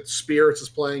has it. Spirits is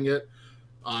playing it.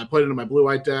 I put it into my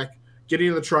blue-white deck. Getting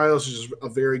into the trials is just a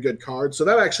very good card. So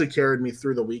that actually carried me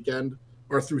through the weekend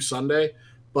or through Sunday.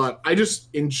 But I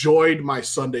just enjoyed my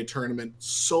Sunday tournament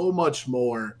so much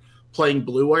more playing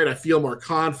blue-white. I feel more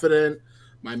confident.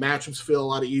 My matchups feel a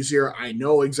lot easier. I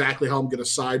know exactly how I'm going to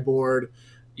sideboard.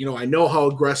 I know how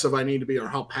aggressive I need to be or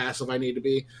how passive I need to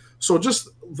be. So just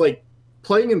like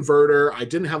playing Inverter, I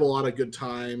didn't have a lot of good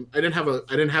time. I didn't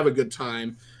have a good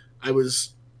time. I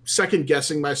was second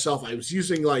guessing myself. I was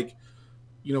using like,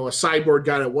 a sideboard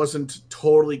guide I wasn't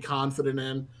totally confident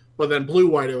in. But then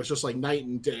blue-white, it was just like night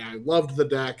and day. I loved the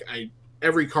deck.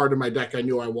 Every card in my deck I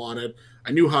knew I wanted.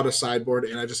 I knew how to sideboard,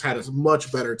 and I just had a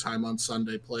much better time on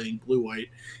Sunday playing blue-white,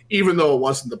 even though it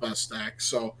wasn't the best deck.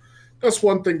 So that's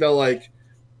one thing that, like,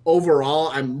 overall,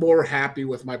 I'm more happy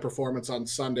with my performance on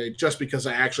Sunday just because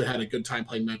I actually had a good time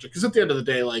playing Magic. Because at the end of the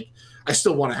day, like, I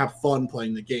still want to have fun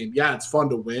playing the game. Yeah, it's fun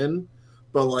to win,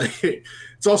 but, like,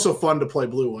 it's also fun to play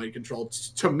blue-white control.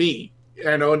 To me,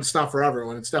 I know it's not for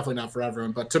everyone. It's definitely not for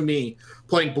everyone. But to me,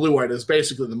 playing blue-white is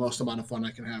basically the most amount of fun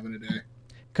I can have in a day.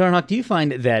 Carnhawk, do you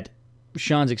find that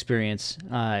Sean's experience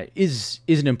is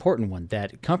an important one?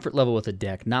 That comfort level with a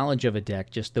deck, knowledge of a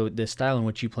deck, just the style in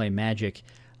which you play Magic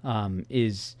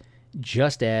is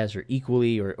just as or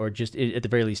equally or just at the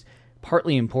very least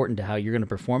partly important to how you're going to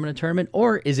perform in a tournament?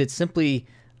 Or is it simply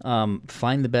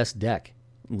find the best deck,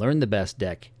 learn the best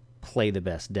deck, play the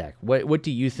best deck? What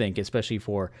do you think, especially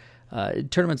for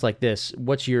tournaments like this?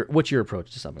 What's your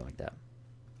approach to something like that?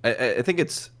 I think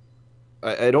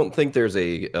I don't think there's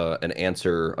an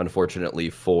answer,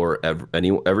 unfortunately, for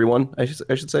everyone. I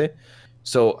should say.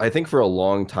 So I think for a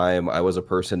long time I was a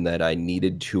person that I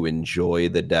needed to enjoy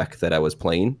the deck that I was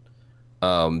playing,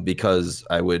 because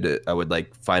I would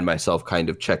like find myself kind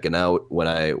of checking out when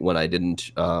I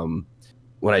didn't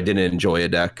enjoy a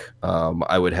deck.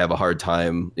 I would have a hard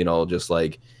time, just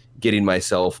like getting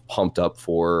myself pumped up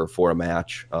for a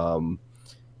match.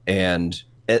 And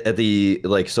at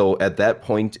that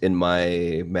point in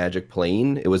my Magic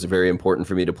playing, it was very important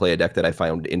for me to play a deck that I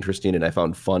found interesting and I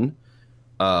found fun.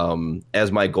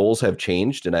 As my goals have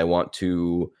changed and I want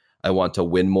to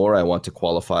win more, I want to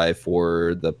qualify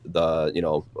for the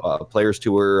Players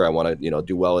Tour. I want to,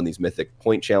 do well in these Mythic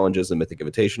Point challenges and Mythic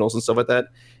Invitationals and stuff like that.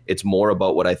 It's more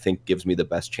about what I think gives me the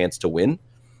best chance to win.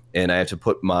 And I have to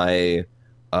put my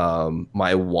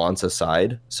wants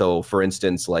aside. So for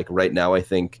instance, like right now, I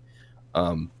think,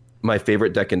 my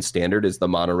favorite deck in Standard is the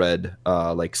mono red,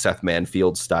 like Seth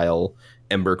Manfield style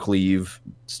Embercleave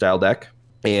style deck.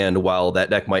 And while that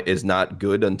deck is not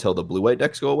good until the blue-white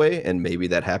decks go away, and maybe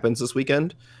that happens this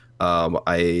weekend,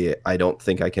 I don't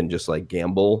think I can just like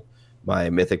gamble my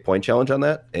Mythic Point challenge on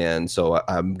that. And so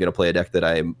I'm gonna play a deck that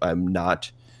I'm not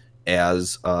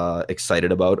as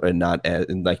excited about and not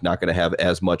gonna have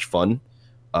as much fun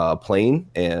playing,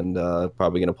 and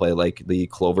probably gonna play like the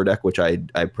Clover deck, which I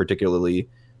particularly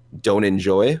don't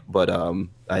enjoy, but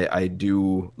I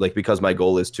do like, because my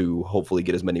goal is to hopefully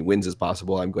get as many wins as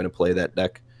possible. I'm going to play that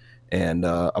deck, and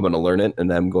I'm going to learn it,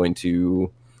 and I'm going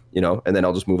to, and then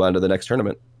I'll just move on to the next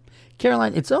tournament.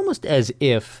 Caroline, it's almost as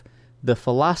if the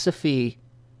philosophy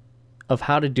of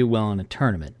how to do well in a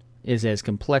tournament is as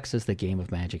complex as the game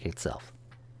of Magic itself.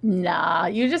 Nah,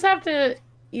 you just have to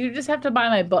buy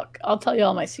my book. I'll tell you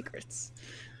all my secrets.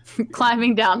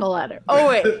 Climbing down the ladder. Oh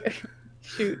wait,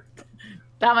 shoot.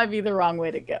 That might be the wrong way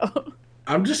to go.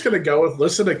 I'm just going to go with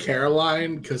listen to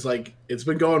Caroline, because like it's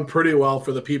been going pretty well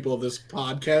for the people of this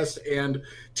podcast and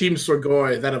Team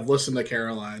Swagoy that have listened to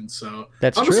Caroline. So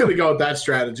I'm just going to go with that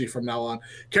strategy from now on.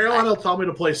 Caroline will tell me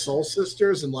to play Soul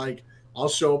Sisters, and like I'll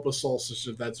show up with Soul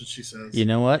Sisters if that's what she says. You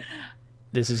know what?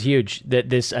 This is huge.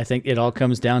 I think it all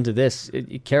comes down to this.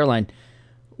 Caroline,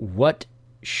 what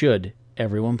should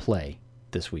everyone play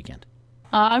this weekend?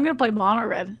 I'm going to play Mono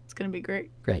Red. It's going to be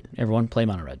great. Great. Everyone play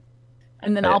Mono Red.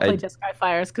 And then I'll play Jeskai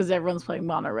Fires because everyone's playing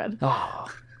Mono Red. Oh.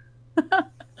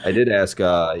 I did ask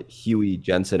Huey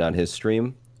Jensen on his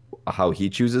stream how he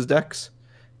chooses decks,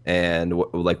 and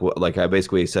like I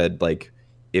basically said, like,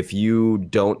 if you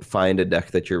don't find a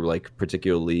deck that you're like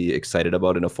particularly excited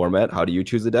about in a format, how do you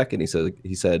choose a deck? And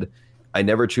he said, I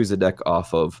never choose a deck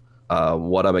off of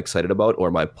what I'm excited about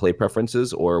or my play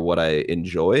preferences or what I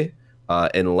enjoy,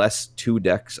 unless two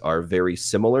decks are very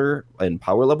similar in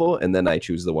power level, and then I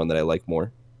choose the one that I like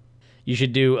more. You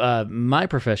should do my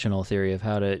professional theory of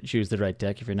how to choose the right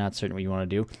deck if you're not certain what you want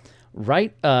to do.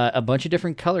 Write a bunch of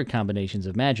different color combinations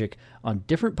of Magic on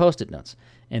different Post-it notes,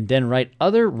 and then write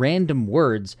other random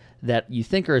words that you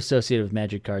think are associated with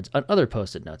Magic cards on other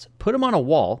Post-it notes. Put them on a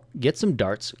wall, get some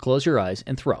darts, close your eyes,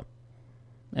 and throw.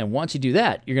 And once you do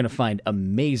that, you're going to find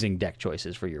amazing deck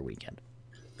choices for your weekend.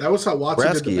 That was how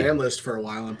Watson did the ban list for a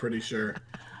while, I'm pretty sure.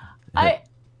 I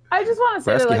just want to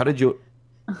say Brasky, that, like, how did you...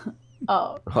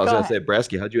 Oh, I was going to say,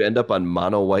 Brasky, how'd you end up on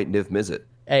mono white Niv Mizzet?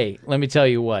 Hey, let me tell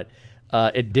you what.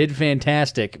 It did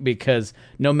fantastic because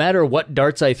no matter what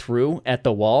darts I threw at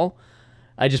the wall,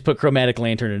 I just put Chromatic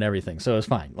Lantern and everything, so it was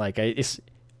fine. Like, it's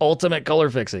ultimate color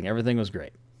fixing. Everything was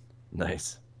great.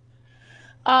 Nice.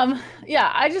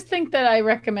 Yeah, I just think that I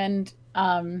recommend.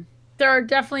 There are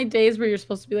definitely days where you're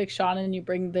supposed to be like Sean and you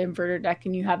bring the inverter deck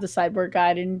and you have the sideboard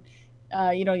guide and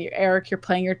you're Eric, you're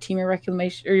playing your Teamer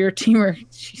Reclamation or your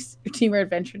Teamer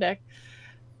Adventure deck.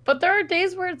 But there are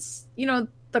days where it's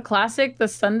the classic, the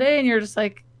Sunday, and you're just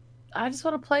like, I just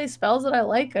want to play spells that I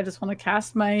like. I just want to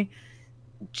cast my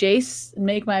Jace and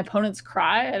make my opponents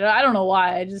cry. I don't know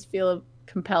why. I just feel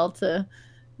compelled to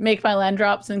make my land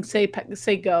drops and say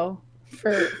go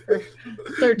for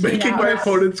 13 Making hours. my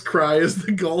opponents cry is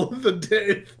the goal of the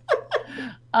day.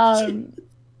 And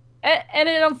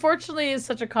it unfortunately is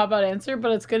such a cop-out answer,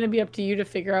 but it's going to be up to you to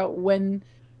figure out when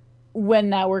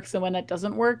that works and when that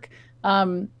doesn't work.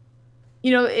 I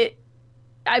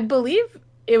believe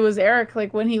it was Eric,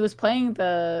 like when he was playing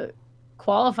the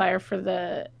qualifier for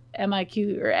the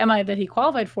MIQ or MI that he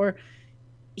qualified for,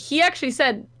 he actually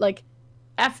said, like,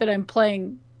 F it, I'm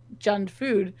playing Jund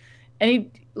Food. And he,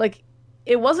 like,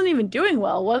 it wasn't even doing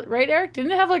well. Right, Eric?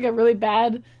 Didn't it have, like, a really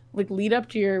bad, like, lead up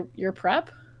to your prep?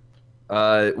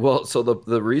 Well, so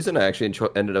the reason I actually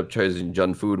ended up choosing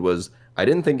Jund Food was I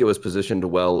didn't think it was positioned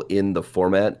well in the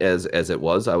format as it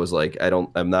was. I was like,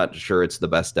 I'm not sure it's the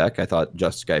best deck. I thought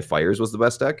Jeskai Fires was the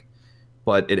best deck,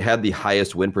 but it had the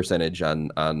highest win percentage on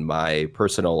my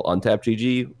personal Untapped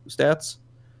GG stats.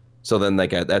 So then,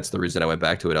 like, that's the reason I went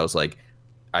back to it. I was like,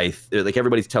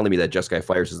 everybody's telling me that Jeskai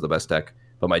Fires is the best deck,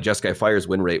 but my Jeskai Fires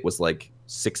win rate was like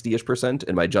 60-ish%,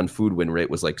 and my Jund Food win rate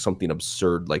was like something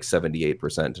absurd, like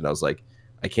 78%. And I was like,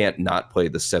 I can't not play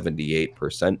the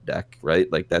 78% deck,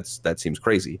 right? Like, that seems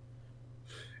crazy.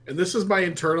 And this is my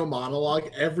internal monologue.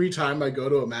 Every time I go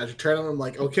to a Magic tournament, I'm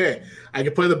like, okay, I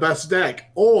could play the best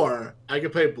deck, or I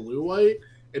could play blue-white.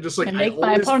 And just like and make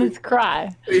my opponents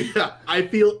cry. Yeah, I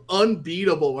feel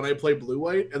unbeatable when I play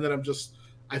blue-white, and then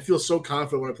I feel so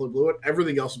confident when I play blue-white.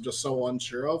 Everything else I'm just so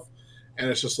unsure of. And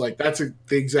it's just like, that's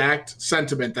the exact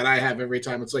sentiment that I have every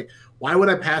time. It's like, why would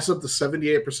I pass up the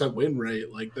 78% win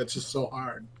rate? Like, that's just so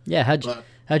hard. Yeah,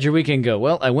 how'd your weekend go?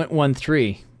 Well, I went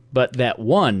 1-3, but that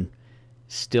one,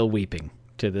 still weeping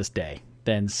to this day.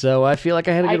 Then, so I feel like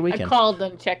I had a good weekend. I called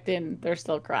and checked in. They're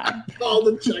still crying. Called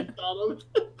and checked on them.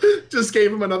 Just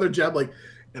gave him another gem, like,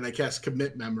 and I cast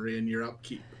Commit Memory in your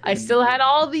upkeep. I still had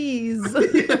all these.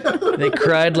 They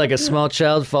cried like a small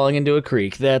child falling into a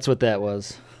creek. That's what that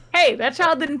was. Hey, that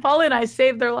child didn't fall in. I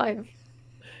saved their life.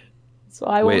 So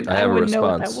I wouldn't know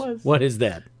what that was. What is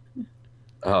that?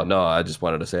 Oh, no, I just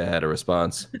wanted to say I had a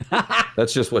response.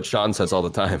 That's just what Sean says all the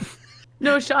time.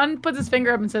 No, Sean puts his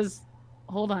finger up and says,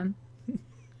 hold on.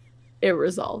 It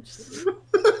resolves.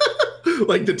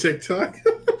 Like the TikTok?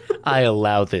 I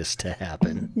allow this to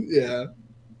happen. Yeah.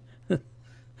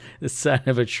 The sign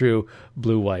of a true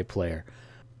blue-white player.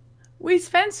 We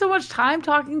spent so much time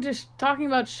talking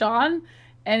about Sean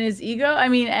and his ego,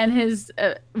 and his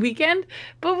weekend,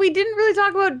 but we didn't really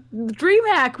talk about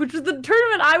DreamHack, which was the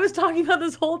tournament I was talking about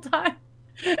this whole time.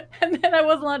 And then I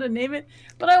wasn't allowed to name it.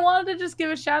 But I wanted to just give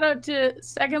a shout out to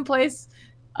second place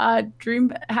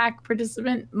DreamHack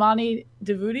participant, Mani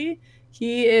Devuti.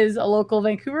 He is a local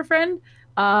Vancouver friend,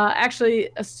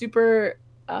 actually a super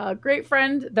great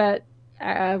friend that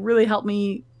really helped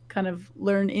me kind of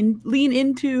lean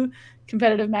into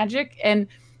competitive Magic. And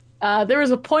there was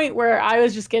a point where I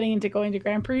was just getting into going to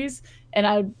Grand Prix,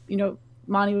 and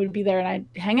Monty would be there, and I'd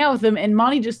hang out with him, and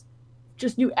Monty just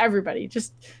knew everybody,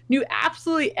 just knew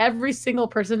absolutely every single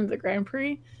person in the Grand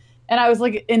Prix. And I was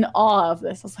like in awe of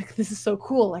this. I was like, this is so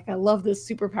cool. Like, I love this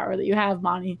superpower that you have,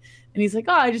 Monty. And he's like,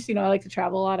 oh, I just, I like to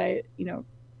travel a lot. I,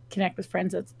 connect with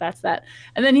friends. That's that.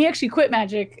 And then he actually quit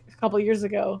Magic a couple years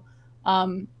ago.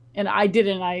 And I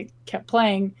didn't. I kept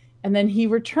playing. And then he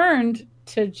returned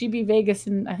to GB Vegas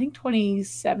in, I think,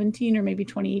 2017 or maybe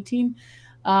 2018.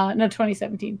 No,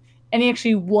 2017. And he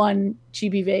actually won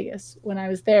GB Vegas when I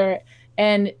was there.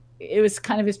 And it was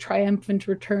kind of his triumphant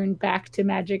return back to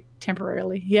Magic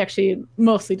temporarily. He actually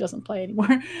mostly doesn't play anymore.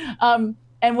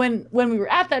 And when we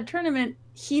were at that tournament,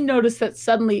 he noticed that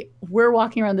suddenly we're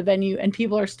walking around the venue and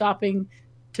people are stopping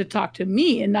to talk to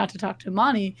me and not to talk to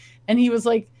Monty. And he was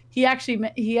like, he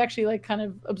actually like kind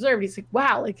of observed. He's like,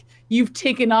 wow, like you've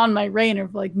taken on my reign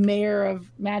of like mayor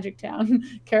of Magic Town,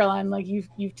 Caroline. Like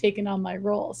you've taken on my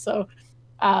role. So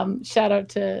shout out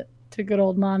to good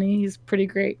old Monty. He's pretty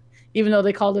great, even though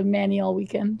they called him Manny all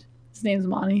weekend. His name's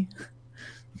Monty.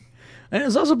 And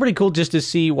it's also pretty cool just to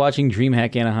see watching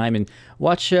DreamHack Anaheim and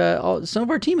watch some of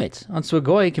our teammates on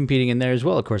Swagoi competing in there as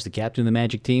well. Of course, the captain of the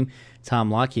Magic team, Tom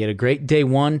Locke, he had a great day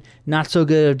one, not so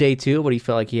good of day two, but he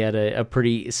felt like he had a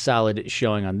pretty solid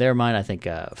showing on their mind. I think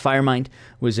Firemind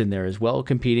was in there as well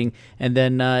competing. And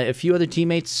then a few other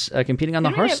teammates competing on the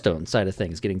Hearthstone side of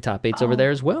things, getting top eights over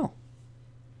there as well.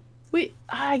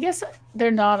 I guess they're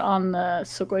not on the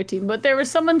Swagoi team, but there was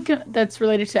someone that's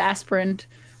related to Aspirant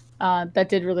that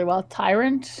did really well.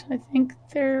 Tyrant, I think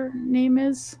their name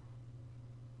is.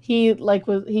 He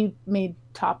made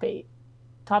top 8,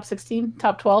 top 16,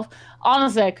 top 12.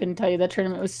 Honestly, I couldn't tell you. That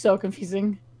tournament was so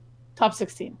confusing. Top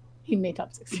 16. He made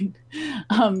top 16,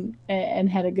 and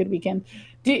had a good weekend.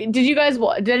 Did you guys?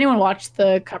 Did anyone watch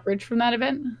the coverage from that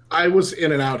event? I was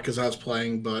in and out because I was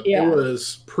playing, but it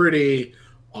was pretty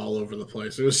all over the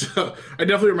place. It was. I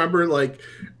definitely remember like.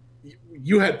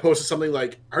 You had posted something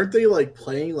like, aren't they like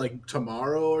playing like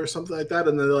tomorrow or something like that?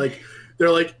 And they're like,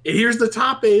 here's the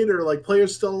top 8 or like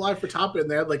players still alive for top 8. And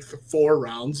they had like 4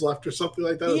 rounds left or something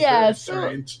like that. Yeah.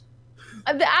 So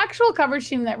the actual coverage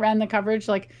team that ran the coverage,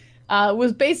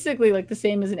 was basically like the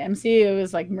same as an MC. It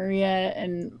was like Maria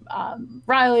and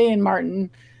Riley and Martin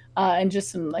and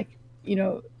just some like,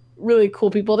 really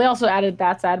cool people. They also added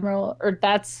That's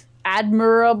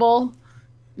Admirable,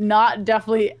 not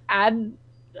definitely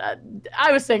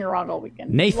I was saying it wrong all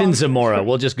weekend. Nathan Zamora.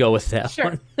 We'll just go with that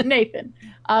one. Nathan.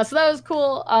 So that was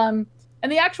cool. And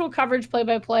the actual coverage,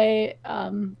 play-by-play,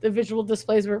 the visual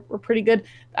displays were pretty good.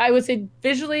 I would say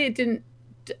visually it didn't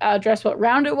address what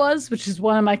round it was, which is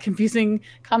one of my confusing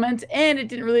comments, and it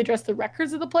didn't really address the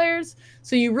records of the players.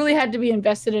 So you really had to be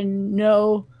invested and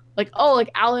know, like, oh, like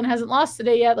Alan hasn't lost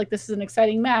today yet. Like this is an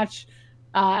exciting match,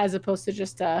 as opposed to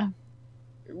just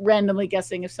randomly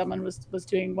guessing if someone was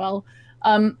doing well.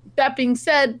 That being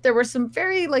said, there were some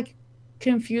very like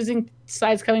confusing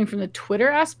sides coming from the Twitter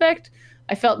aspect.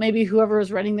 I felt maybe whoever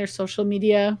was running their social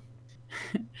media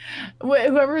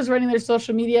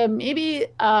maybe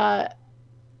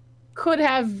could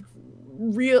have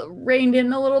reined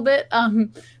in a little bit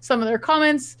some of their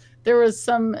comments. There was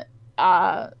some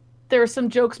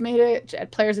jokes made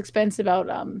at players' expense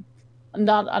about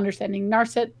not understanding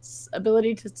Narset's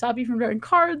ability to stop you from drawing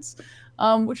cards,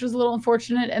 which was a little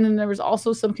unfortunate. And then there was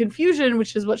also some confusion,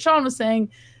 which is what Sean was saying.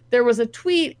 There was a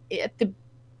tweet at the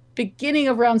beginning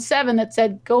of round 7 that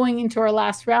said going into our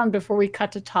last round before we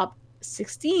cut to top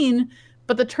 16,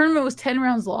 but the tournament was 10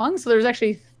 rounds long. So there's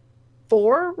actually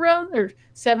 4 rounds or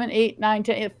 7, 8, 9,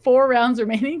 10, 4 rounds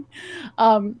remaining.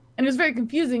 And it was very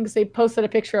confusing because they posted a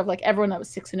picture of like everyone that was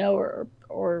 6-0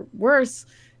 or worse.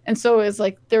 And so it's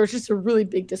like there was just a really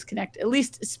big disconnect, at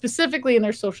least specifically in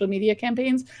their social media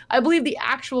campaigns. I believe the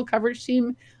actual coverage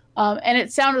team, and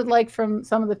it sounded like from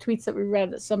some of the tweets that we read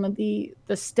that some of the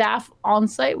staff on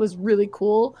site was really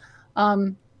cool.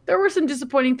 There were some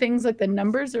disappointing things like the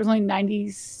numbers. There was only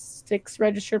 96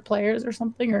 registered players or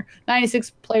something, or 96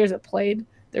 players that played.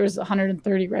 There was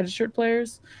 130 registered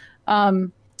players.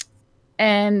 And,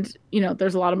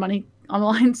 there's a lot of money on the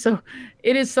line. So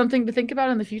it is something to think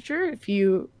about in the future. If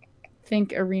you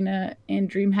think Arena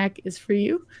and DreamHack is for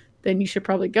you, then you should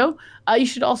probably go. You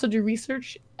should also do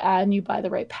research and you buy the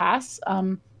right pass.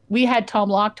 We had Tom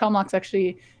Locke. Tom Locke's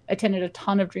actually attended a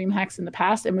ton of DreamHacks in the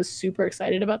past and was super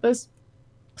excited about this.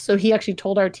 So he actually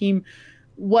told our team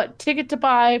what ticket to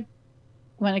buy,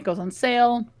 when it goes on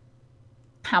sale,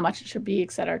 how much it should be,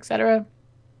 et cetera, et cetera.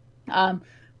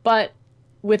 But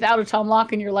without a Tom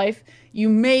Locke in your life, you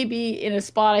may be in a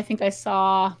spot. I think I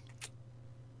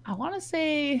want to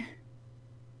say,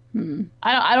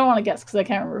 I don't want to guess because I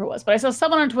can't remember who it was, but I saw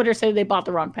someone on Twitter say they bought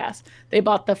the wrong pass. They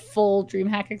bought the full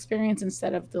DreamHack experience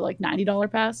instead of the like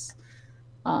 $90 pass.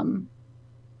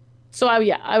 So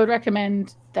I would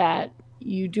recommend that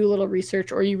you do a little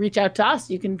research or you reach out to us.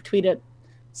 You can tweet at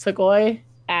Swagoi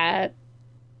at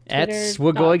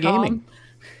Swagoi Gaming.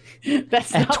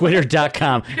 That's at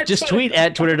twitter.com. Just tweet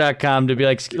at twitter.com to be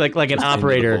like an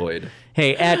operator.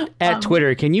 Hey, at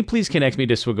Twitter, can you please connect me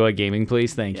to Swagoy Gaming,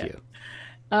 please? Thank you.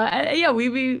 We'd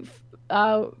be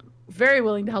very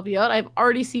willing to help you out. I've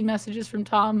already seen messages from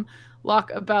Tom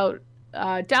Locke about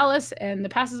Dallas and the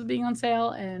passes being on sale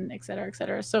and et cetera, et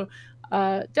cetera. So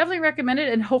definitely recommend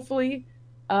it, and hopefully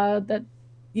that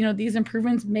these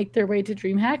improvements make their way to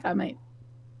DreamHack. I might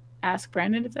ask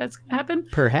Brandon if that's going to happen.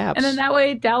 Perhaps. And then that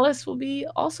way Dallas will be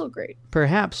also great.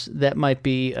 Perhaps that might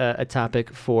be a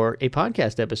topic for a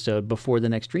podcast episode before the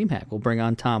next DreamHack. We'll bring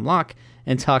on Tom Locke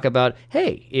and talk about,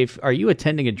 hey, are you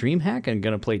attending a DreamHack and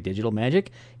going to play Digital Magic?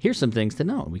 Here's some things to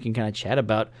know. We can kind of chat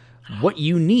about what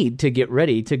you need to get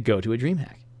ready to go to a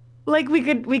DreamHack. Like we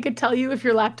could tell you if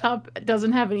your laptop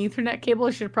doesn't have an Ethernet cable,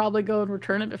 you should probably go and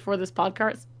return it before this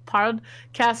podcast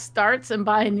starts and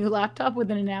buy a new laptop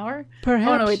within an hour.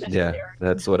 Perhaps. Oh, no, wait,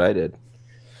 that's what I did.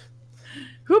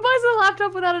 Who buys a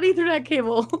laptop without an Ethernet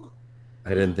cable?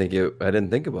 I didn't think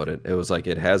about it. It was like,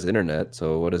 it has internet,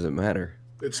 so what does it matter?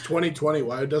 It's 2020.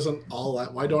 Why don't all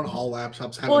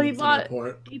laptops have an Ethernet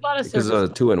port? He bought a Surface. Because it was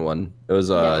a 2-in-1. It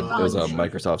was a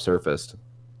Microsoft Surface.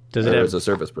 It was a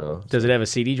Surface Pro. Does it have a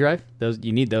CD drive?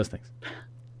 You need those things.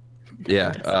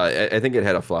 Yeah, I think it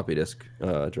had a floppy disk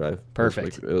drive.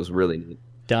 Perfect. It was really neat.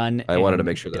 Done. I wanted to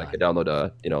make sure that I could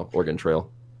download Oregon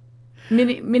Trail.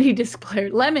 Mini disc player.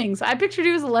 Lemmings. I pictured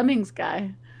you as a Lemmings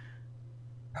guy.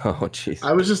 Oh, jeez.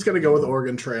 I was just gonna go with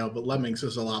Oregon Trail, but Lemmings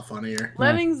is a lot funnier.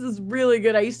 Lemmings is really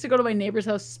good. I used to go to my neighbor's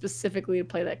house specifically to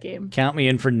play that game. Count me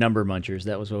in for Number Munchers.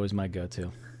 That was always my go-to.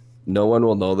 No one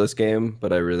will know this game,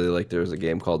 but I really like. There's a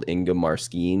game called Ingemar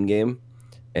Skiing Game,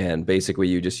 and basically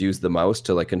you just use the mouse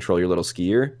to control your little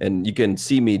skier, and you can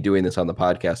see me doing this on the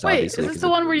podcast. Wait, obviously, is this the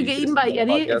one where you get eaten by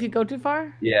Yeti if you go too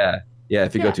far? Yeah.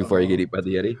 If you go too far, you get eaten by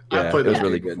the Yeti. Yeah, it was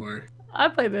really good. I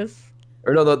played this.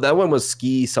 Or no, that one was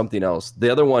ski something else. The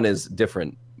other one is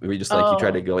different. We just you try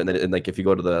to go and if you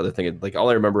go to the other thing, all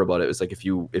I remember about it was if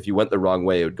you went the wrong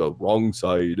way, it would go wrong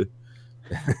side.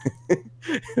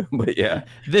 But yeah,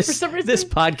 this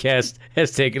podcast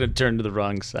has taken a turn to the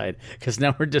wrong side because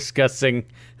now we're discussing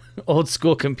old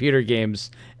school computer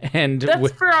games, and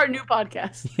that's for our new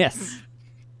podcast. Yes.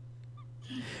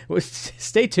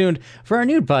 Stay tuned for our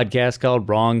new podcast called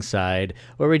Wrong Side,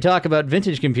 where we talk about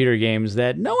vintage computer games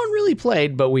that no one really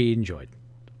played, but we enjoyed.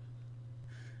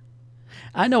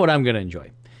 I know what I'm going to enjoy,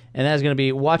 and that's going to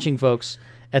be watching folks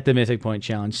at the Mythic Point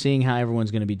Challenge, seeing how everyone's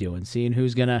going to be doing, seeing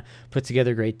who's going to put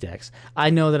together great decks. I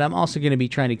know that I'm also going to be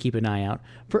trying to keep an eye out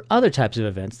for other types of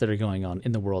events that are going on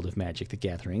in the world of Magic the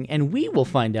Gathering, and we will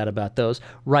find out about those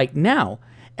right now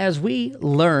as we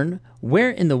learn where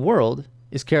in the world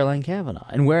is Caroline Kavanaugh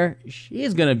and where she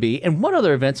is going to be and what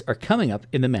other events are coming up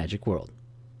in the Magic world.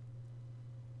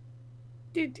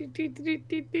 I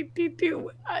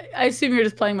assume you're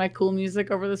just playing my cool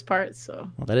music over this part, so.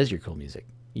 Well, that is your cool music.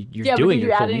 You're doing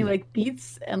your cool music. Adding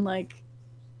beats and I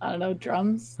don't know,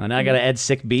 drums. And I got to add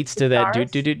sick beats to that. Do.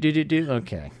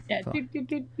 Okay. Yeah.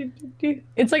 Do.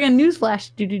 It's like a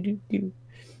newsflash. Do.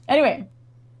 Anyway.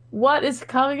 What is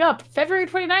coming up? February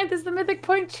 29th is the Mythic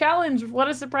Point Challenge. What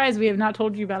a surprise. We have not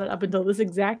told you about it up until this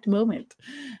exact moment.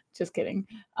 Just kidding.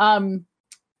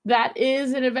 That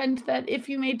is an event that if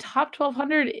you made top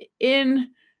 1200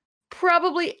 in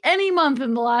probably any month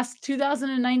in the last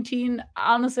 2019,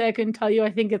 honestly, I couldn't tell you.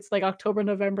 I think it's October,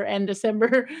 November, and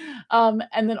December.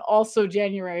 And then also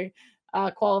January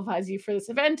qualifies you for this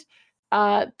event.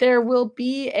 There will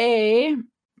be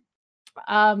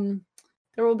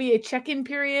a check-in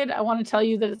period. I want to tell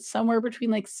you that it's somewhere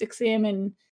between 6 a.m.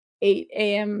 and 8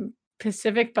 a.m.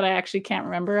 Pacific, but I actually can't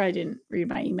remember. I didn't read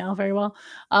my email very well.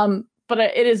 But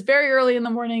it is very early in the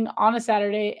morning on a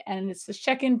Saturday, and it's this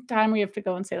check-in time where you have to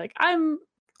go and say, I'm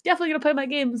definitely going to play my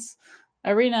games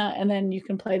arena, and then you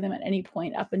can play them at any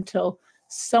point up until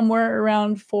somewhere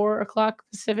around 4 o'clock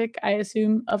Pacific, I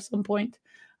assume, of some point.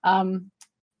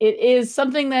 It is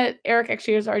something that Eric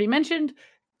actually has already mentioned.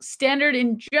 Standard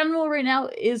in general right now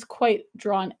is quite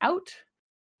drawn out,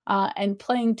 and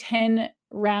playing 10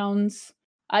 rounds,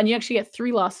 and you actually get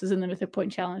 3 losses in the Mythic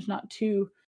Point Challenge, not 2.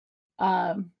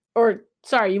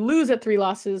 You lose at 3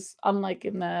 losses, unlike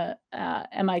in the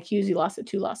MIQs, you lost at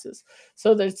 2 losses.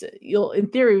 So you'll in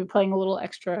theory be playing a little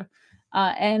extra,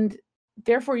 and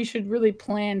therefore you should really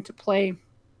plan to play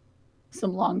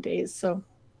some long days. So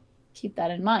keep that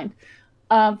in mind.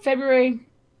 February.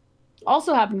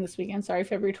 Also happening this weekend,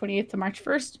 February 28th to March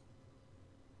 1st,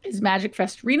 is Magic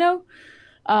Fest Reno.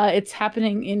 It's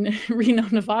happening in Reno,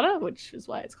 Nevada, which is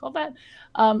why it's called that.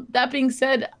 That being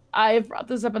said, I've brought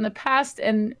this up in the past,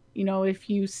 and if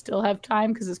you still have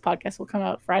time, because this podcast will come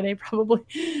out Friday probably,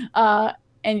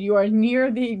 and you are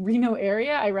near the Reno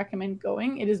area, I recommend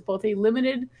going. It is both a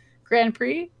limited Grand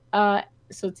Prix, so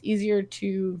it's easier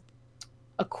to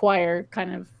acquire,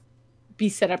 kind of be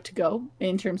set up to go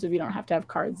in terms of you don't have to have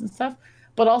cards and stuff.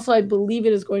 But also, I believe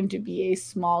it is going to be a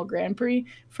small Grand Prix.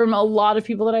 From a lot of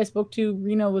people that I spoke to,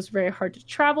 Reno was very hard to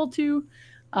travel to,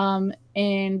 and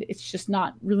it's just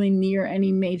not really near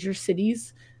any major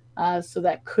cities. So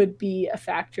that could be a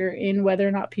factor in whether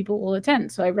or not people will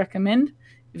attend. So I recommend,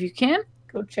 if you can,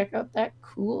 go check out that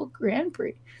cool Grand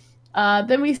Prix.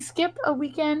 Then we skip a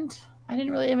weekend. I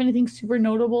didn't really have anything super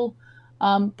notable.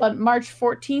 But March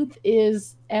 14th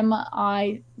is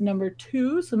MI number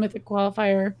 2, so Mythic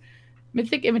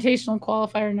Invitational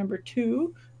Qualifier number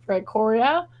 2 for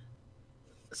Ikoria.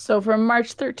 So from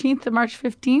March 13th to March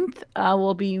 15th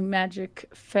will be Magic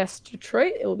Fest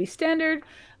Detroit. It will be standard.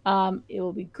 It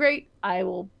will be great. I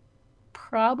will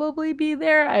probably be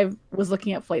there. I was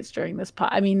looking at flights during this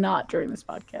not during this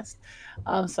podcast.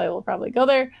 So I will probably go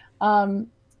there. And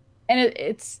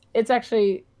it's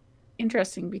actually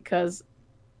interesting because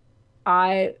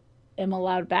I am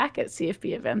allowed back at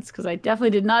CFP events, because I definitely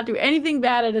did not do anything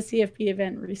bad at a CFP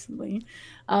event recently.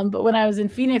 But when I was in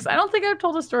Phoenix, I don't think I've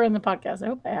told a story on the podcast. I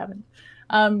hope I haven't.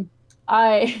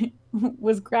 I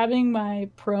was grabbing my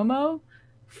promo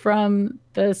from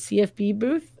the CFP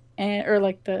booth or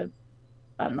like the,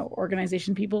 I don't know,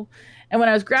 organization people. And when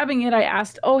I was grabbing it, I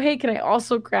asked, oh, hey, can I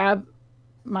also grab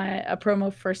a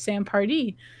promo for Sam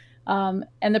Pardee? And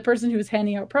the person who was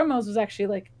handing out promos was actually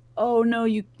like, oh, no,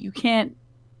 you can't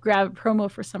grab a promo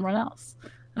for someone else.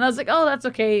 And I was like, oh, that's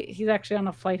okay. He's actually on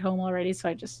a flight home already. So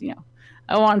I just,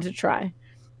 I wanted to try.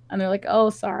 And they're like, oh,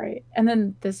 sorry. And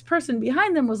then this person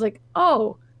behind them was like,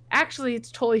 oh, actually,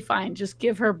 it's totally fine. Just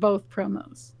give her both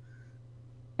promos.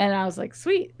 And I was like,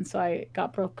 sweet. And so I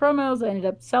got both promos. I ended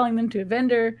up selling them to a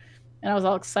vendor. And I was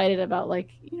all excited about,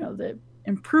 like, the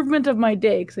improvement of my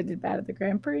day, because I did bad at the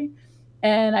Grand Prix.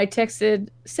 And I texted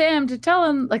Sam to tell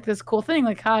him, like, this cool thing,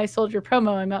 like, hi, I sold your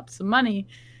promo. I'm up some money.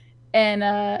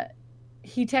 And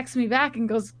he texts me back and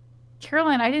goes,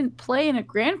 Caroline, I didn't play in a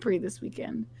Grand Prix this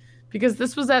weekend, because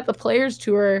this was at the Players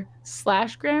Tour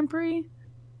 / Grand Prix.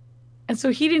 And so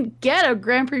he didn't get a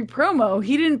Grand Prix promo.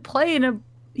 He didn't play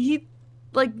he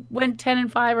like went 10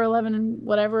 and 5 or 11 and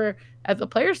whatever at the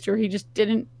Players Tour. He just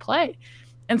didn't play.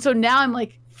 And so now I'm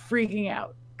like freaking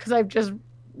out because I've just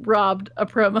robbed a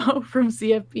promo from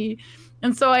CFP.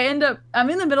 And so I'm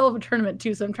in the middle of a tournament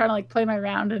too. So I'm trying to like play my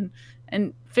round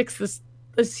and fix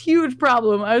this huge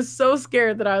problem. I was so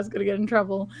scared that I was going to get in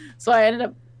trouble. So I ended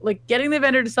up like getting the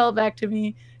vendor to sell it back to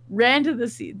me, ran to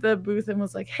the booth and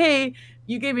was like, hey,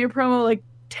 you gave me a promo like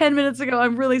 10 minutes ago.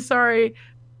 I'm really sorry.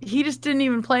 He just didn't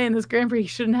even play in this Grand Prix. He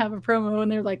shouldn't have a promo.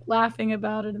 And they're like laughing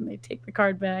about it, and they take the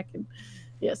card back. And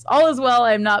yes, all is well.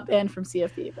 I am not banned from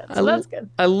CFP events, so that's good.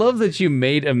 I love that you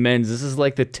made amends. This is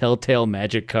like the Telltale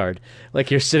Magic card.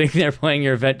 Like you're sitting there playing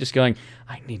your event just going,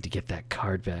 I need to get that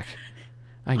card back.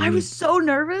 I was so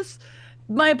nervous.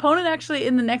 My opponent actually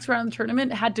in the next round of the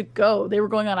tournament had to go. They were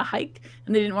going on a hike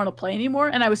and they didn't want to play anymore.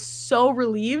 And I was so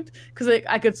relieved because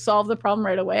I could solve the problem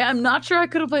right away. I'm not sure I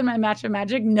could have played my match of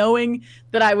Magic knowing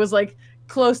that I was like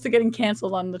close to getting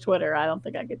canceled on the Twitter. I don't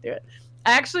think I could do it.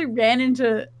 I actually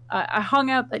I hung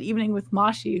out that evening with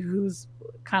Mashi, who's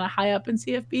kind of high up in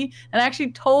CFP, and I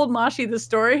actually told Mashi the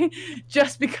story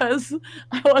just because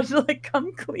I wanted to like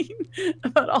come clean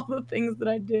about all the things that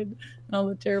I did and all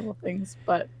the terrible things.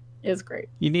 But it's great.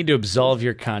 You need to absolve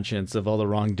your conscience of all the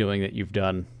wrongdoing that you've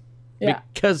done. Yeah.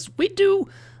 Because we do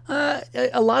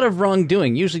a lot of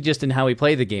wrongdoing, usually just in how we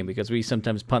play the game, because we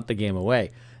sometimes punt the game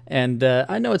away. And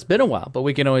I know it's been a while, but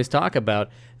we can always talk about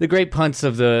the great punts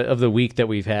of the week that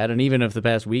we've had, and even of the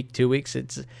past week, 2 weeks.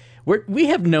 We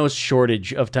have no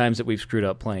shortage of times that we've screwed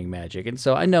up playing Magic, and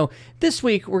so I know this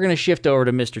week we're going to shift over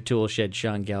to Mr. Toolshed,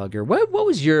 Sean Gallagher. What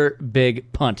was your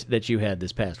big punt that you had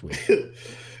this past week?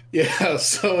 Yeah,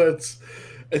 so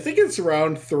I think it's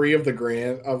round 3 of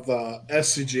the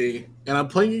SCG, and I'm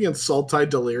playing against Sultai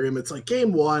Delirium. It's like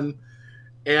game 1,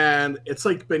 and it's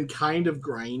like been kind of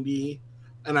grindy.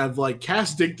 And I've like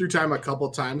cast Dig Through Time a couple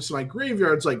times, so my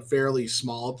graveyard's like fairly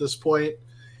small at this point.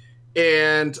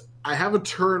 And I have a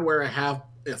turn where I have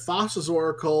a Thassa's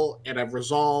Oracle, and I've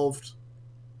resolved.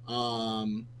 I've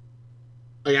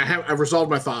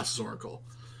resolved my Thassa's Oracle,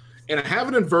 and I have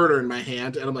an inverter in my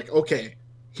hand, and I'm like, okay,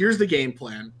 here's the game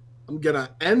plan. I'm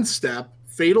gonna end step,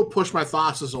 Fatal Push my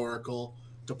Thassa's Oracle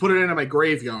to put it into my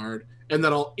graveyard, and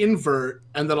then I'll invert,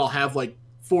 and then I'll have like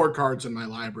 4 cards in my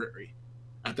library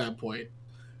at that point.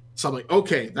 So I'm like,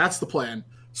 okay, that's the plan.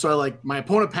 So my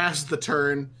opponent passes the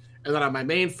turn, and then on my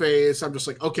main phase, I'm just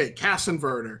like, okay, cast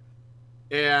inverter.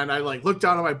 and I like look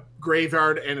down at my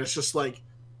graveyard, and it's just like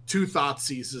 2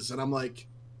 Thoughtseizes, and I'm like,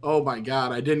 oh my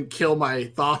god, I didn't kill my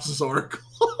Thassa's Oracle.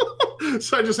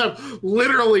 So I just have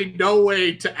literally no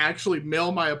way to actually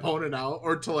mill my opponent out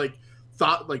or to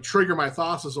trigger my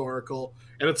Thassa's Oracle.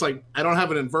 And it's like I don't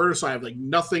have an inverter, so I have like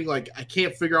nothing. Like I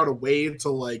can't figure out a way to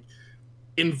like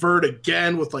invert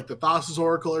again with like the Thassa's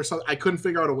Oracle or something. I couldn't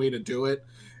figure out a way to do it.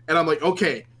 And I'm like,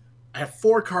 okay, I have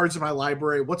 4 cards in my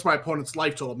library. What's my opponent's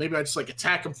life total? Maybe I just like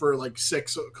attack him for like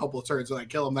 6 a couple of turns and I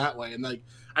kill him that way. And like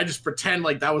I just pretend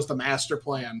like that was the master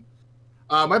plan.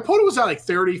 My opponent was at like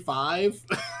 35.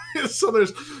 So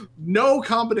there's no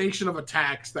combination of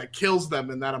attacks that kills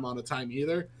them in that amount of time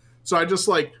either. So I just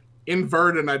like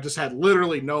inverted, and I just had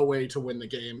literally no way to win the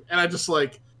game. And I just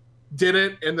like did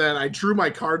it, and then I drew my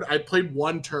card. I played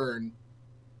 1 turn,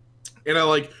 and I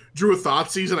like drew a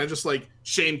Thoughtseize, and I just like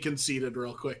Shane conceded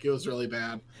real quick. It was really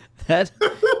bad.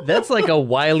 That's like a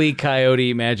Wile E.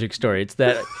 Coyote Magic story. It's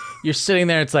that you're sitting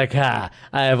there, it's like, I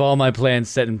have all my plans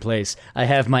set in place. I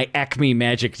have my Acme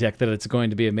Magic deck that it's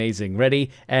going to be amazing. Ready?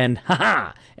 And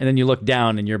and then you look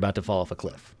down and you're about to fall off a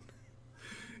cliff.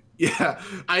 Yeah,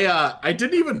 I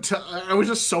didn't even. I was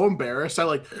just so embarrassed. I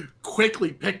like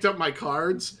quickly picked up my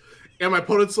cards, and my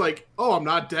opponent's like, "Oh, I'm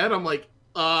not dead." I'm like,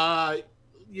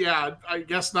 yeah, I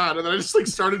guess not. And then I just like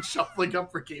started shuffling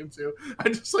up for game 2. I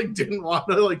just like didn't want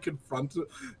to like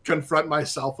confront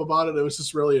myself about it. It was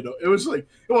just really it was like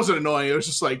it wasn't annoying. It was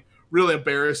just like really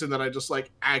embarrassing that I just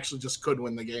like actually just couldn't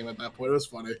win the game at that point. It was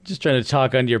funny. Just trying to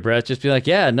talk under your breath. Just be like,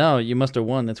 yeah, no, you must have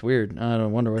won. That's weird. I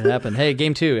don't wonder what happened. Hey,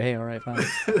 game 2. Hey, all right, fine.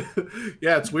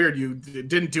 Yeah, it's weird. You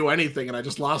didn't do anything, and I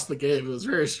just lost the game. It was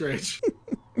very strange.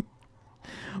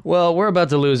 Well, we're about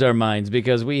to lose our minds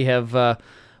because we have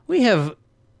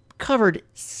covered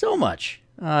so much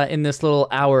in this little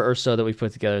hour or so that we've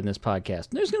put together in this podcast.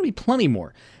 And there's going to be plenty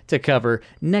more to cover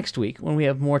next week when we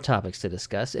have more topics to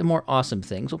discuss and more awesome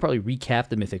things. We'll probably recap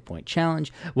the Mythic Point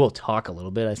Challenge. We'll talk a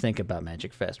little bit, I think, about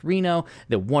Magic Fest Reno,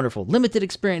 the wonderful limited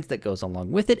experience that goes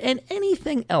along with it, and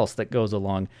anything else that goes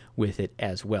along with it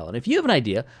as well. And if you have an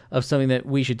idea of something that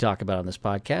we should talk about on this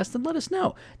podcast, then let us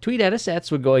know. Tweet at us at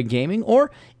Swagoy Gaming,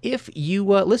 or if you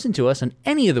listen to us on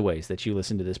any of the ways that you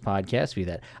listen to this podcast, be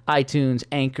that iTunes,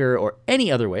 Anchor, or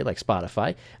any other way like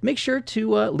Spotify, make sure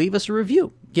to leave us a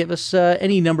review. Give us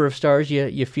any number of stars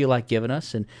you feel like giving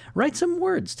us, and write some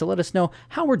words to let us know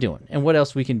how we're doing and what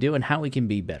else we can do and how we can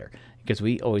be better, because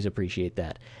we always appreciate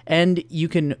that. And you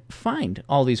can find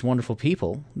all these wonderful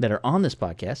people that are on this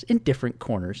podcast in different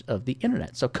corners of the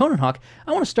internet. So Conan Hawk,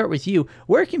 I want to start with you.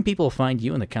 Where can people find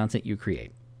you and the content you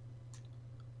create?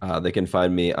 They can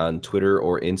find me on Twitter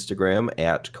or Instagram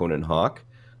at Conan Hawk.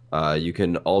 You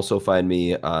can also find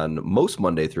me on most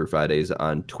Monday through Fridays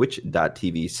on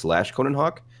twitch.tv/Conan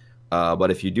Hawk.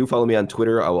 But if you do follow me on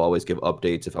Twitter, I will always give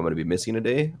updates if I'm going to be missing a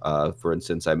day. For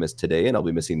instance, I missed today, and I'll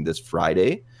be missing this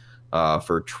Friday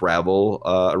for travel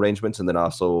arrangements. And then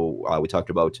also we talked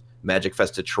about Magic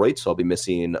Fest Detroit, so I'll be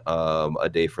missing a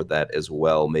day for that as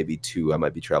well. Maybe 2. I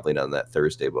might be traveling on that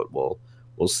Thursday, but we'll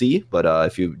see. But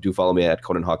if you do follow me at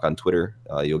Conan Hawk on Twitter,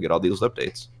 you'll get all these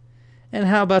updates. And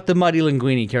how about the Mighty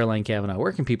Linguini, Caroline Cavanaugh?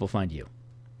 Where can people find you?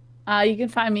 You can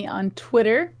find me on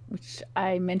Twitter, which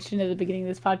I mentioned at the beginning of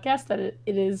this podcast, that it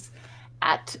is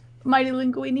at Mighty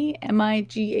Linguini,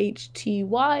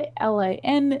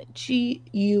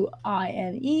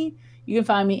 MIGHTYLINGUINE. You can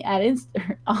find me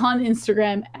on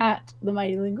Instagram at the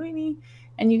Mighty Linguini,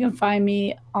 and you can find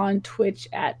me on Twitch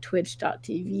at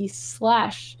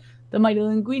twitch.tv/the Mighty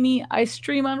Linguini. I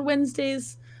stream on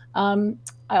Wednesdays.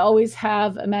 I always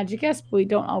have a Magic guest, but we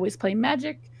don't always play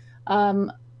Magic.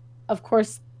 Of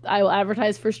course, I will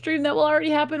advertise for a stream that will already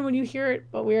happen when you hear it,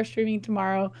 but we are streaming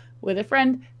tomorrow with a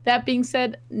friend. That being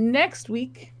said, next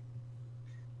week,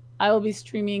 I will be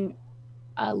streaming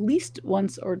at least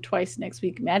once or twice next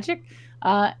week Magic,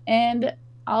 and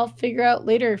I'll figure out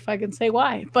later if I can say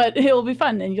why, but it'll be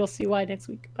fun, and you'll see why next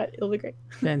week, but it'll be great.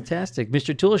 Fantastic.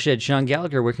 Mr. Toolshed, Sean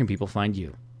Gallagher, where can people find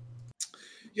you?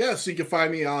 Yeah, so you can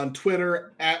find me on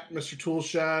Twitter at Mr.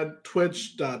 Toolshed,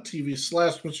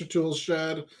 twitch.tv/Mr.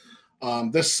 Toolshed.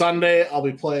 This Sunday, I'll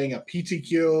be playing a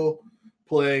PTQ,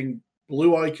 playing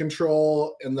Blue Eye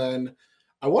Control, and then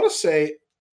I want to say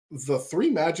the 3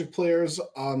 Magic players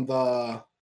on the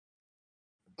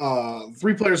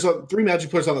 3 Magic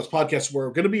players on this podcast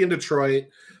were going to be in Detroit,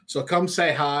 so come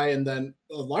say hi, and then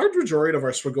a large majority of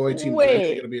our Swagoy team is actually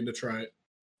going to be in Detroit.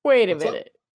 Wait a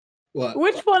minute. What?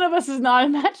 Which one of us is not a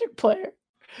Magic player?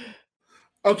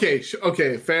 Okay,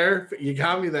 fair. You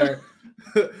got me there.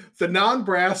 The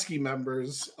non-Brasky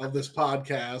members of this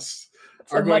podcast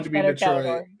are going to be in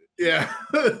Detroit. Yeah,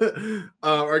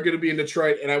 are going to be in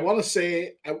Detroit, and I want to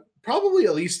say probably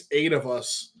at least 8 of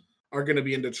us are going to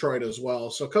be in Detroit as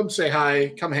well. So come say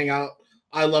hi, come hang out.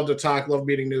 I love to talk, love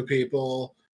meeting new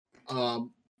people.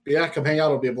 Yeah, come hang out.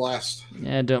 It'll be a blast.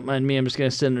 Yeah, don't mind me. I'm just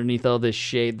going to sit underneath all this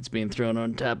shade that's being thrown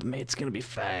on top of me. It's going to be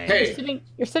fine. Hey,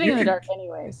 you're sitting in the dark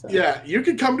anyway. So. Yeah, you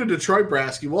can come to Detroit,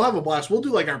 Brasky. We'll have a blast. We'll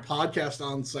do like our podcast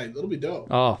on site. It'll be dope.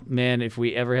 Oh, man, if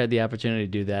we ever had the opportunity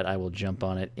to do that, I will jump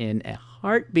on it in a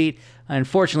heartbeat. I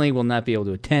unfortunately will not be able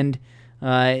to attend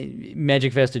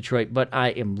Magic Fest Detroit, but I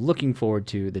am looking forward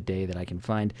to the day that I can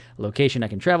find a location I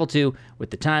can travel to with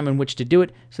the time in which to do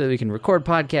it so that we can record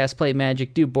podcasts, play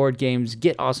Magic, do board games,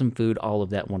 get awesome food, all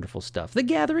of that wonderful stuff. The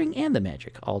Gathering and the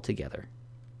Magic all together.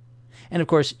 And of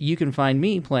course, you can find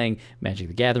me playing Magic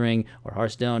the Gathering or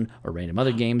Hearthstone or random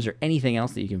other games or anything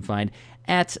else that you can find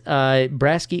at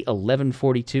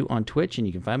Brasky1142 on Twitch, and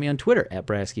you can find me on Twitter at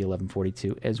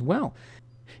Brasky1142 as well.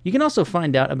 You can also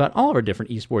find out about all of our different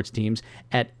esports teams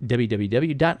at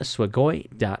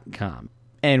www.swagoi.com.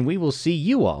 And we will see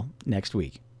you all next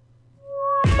week.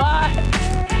 Bye.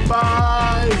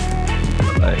 Bye.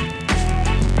 Bye.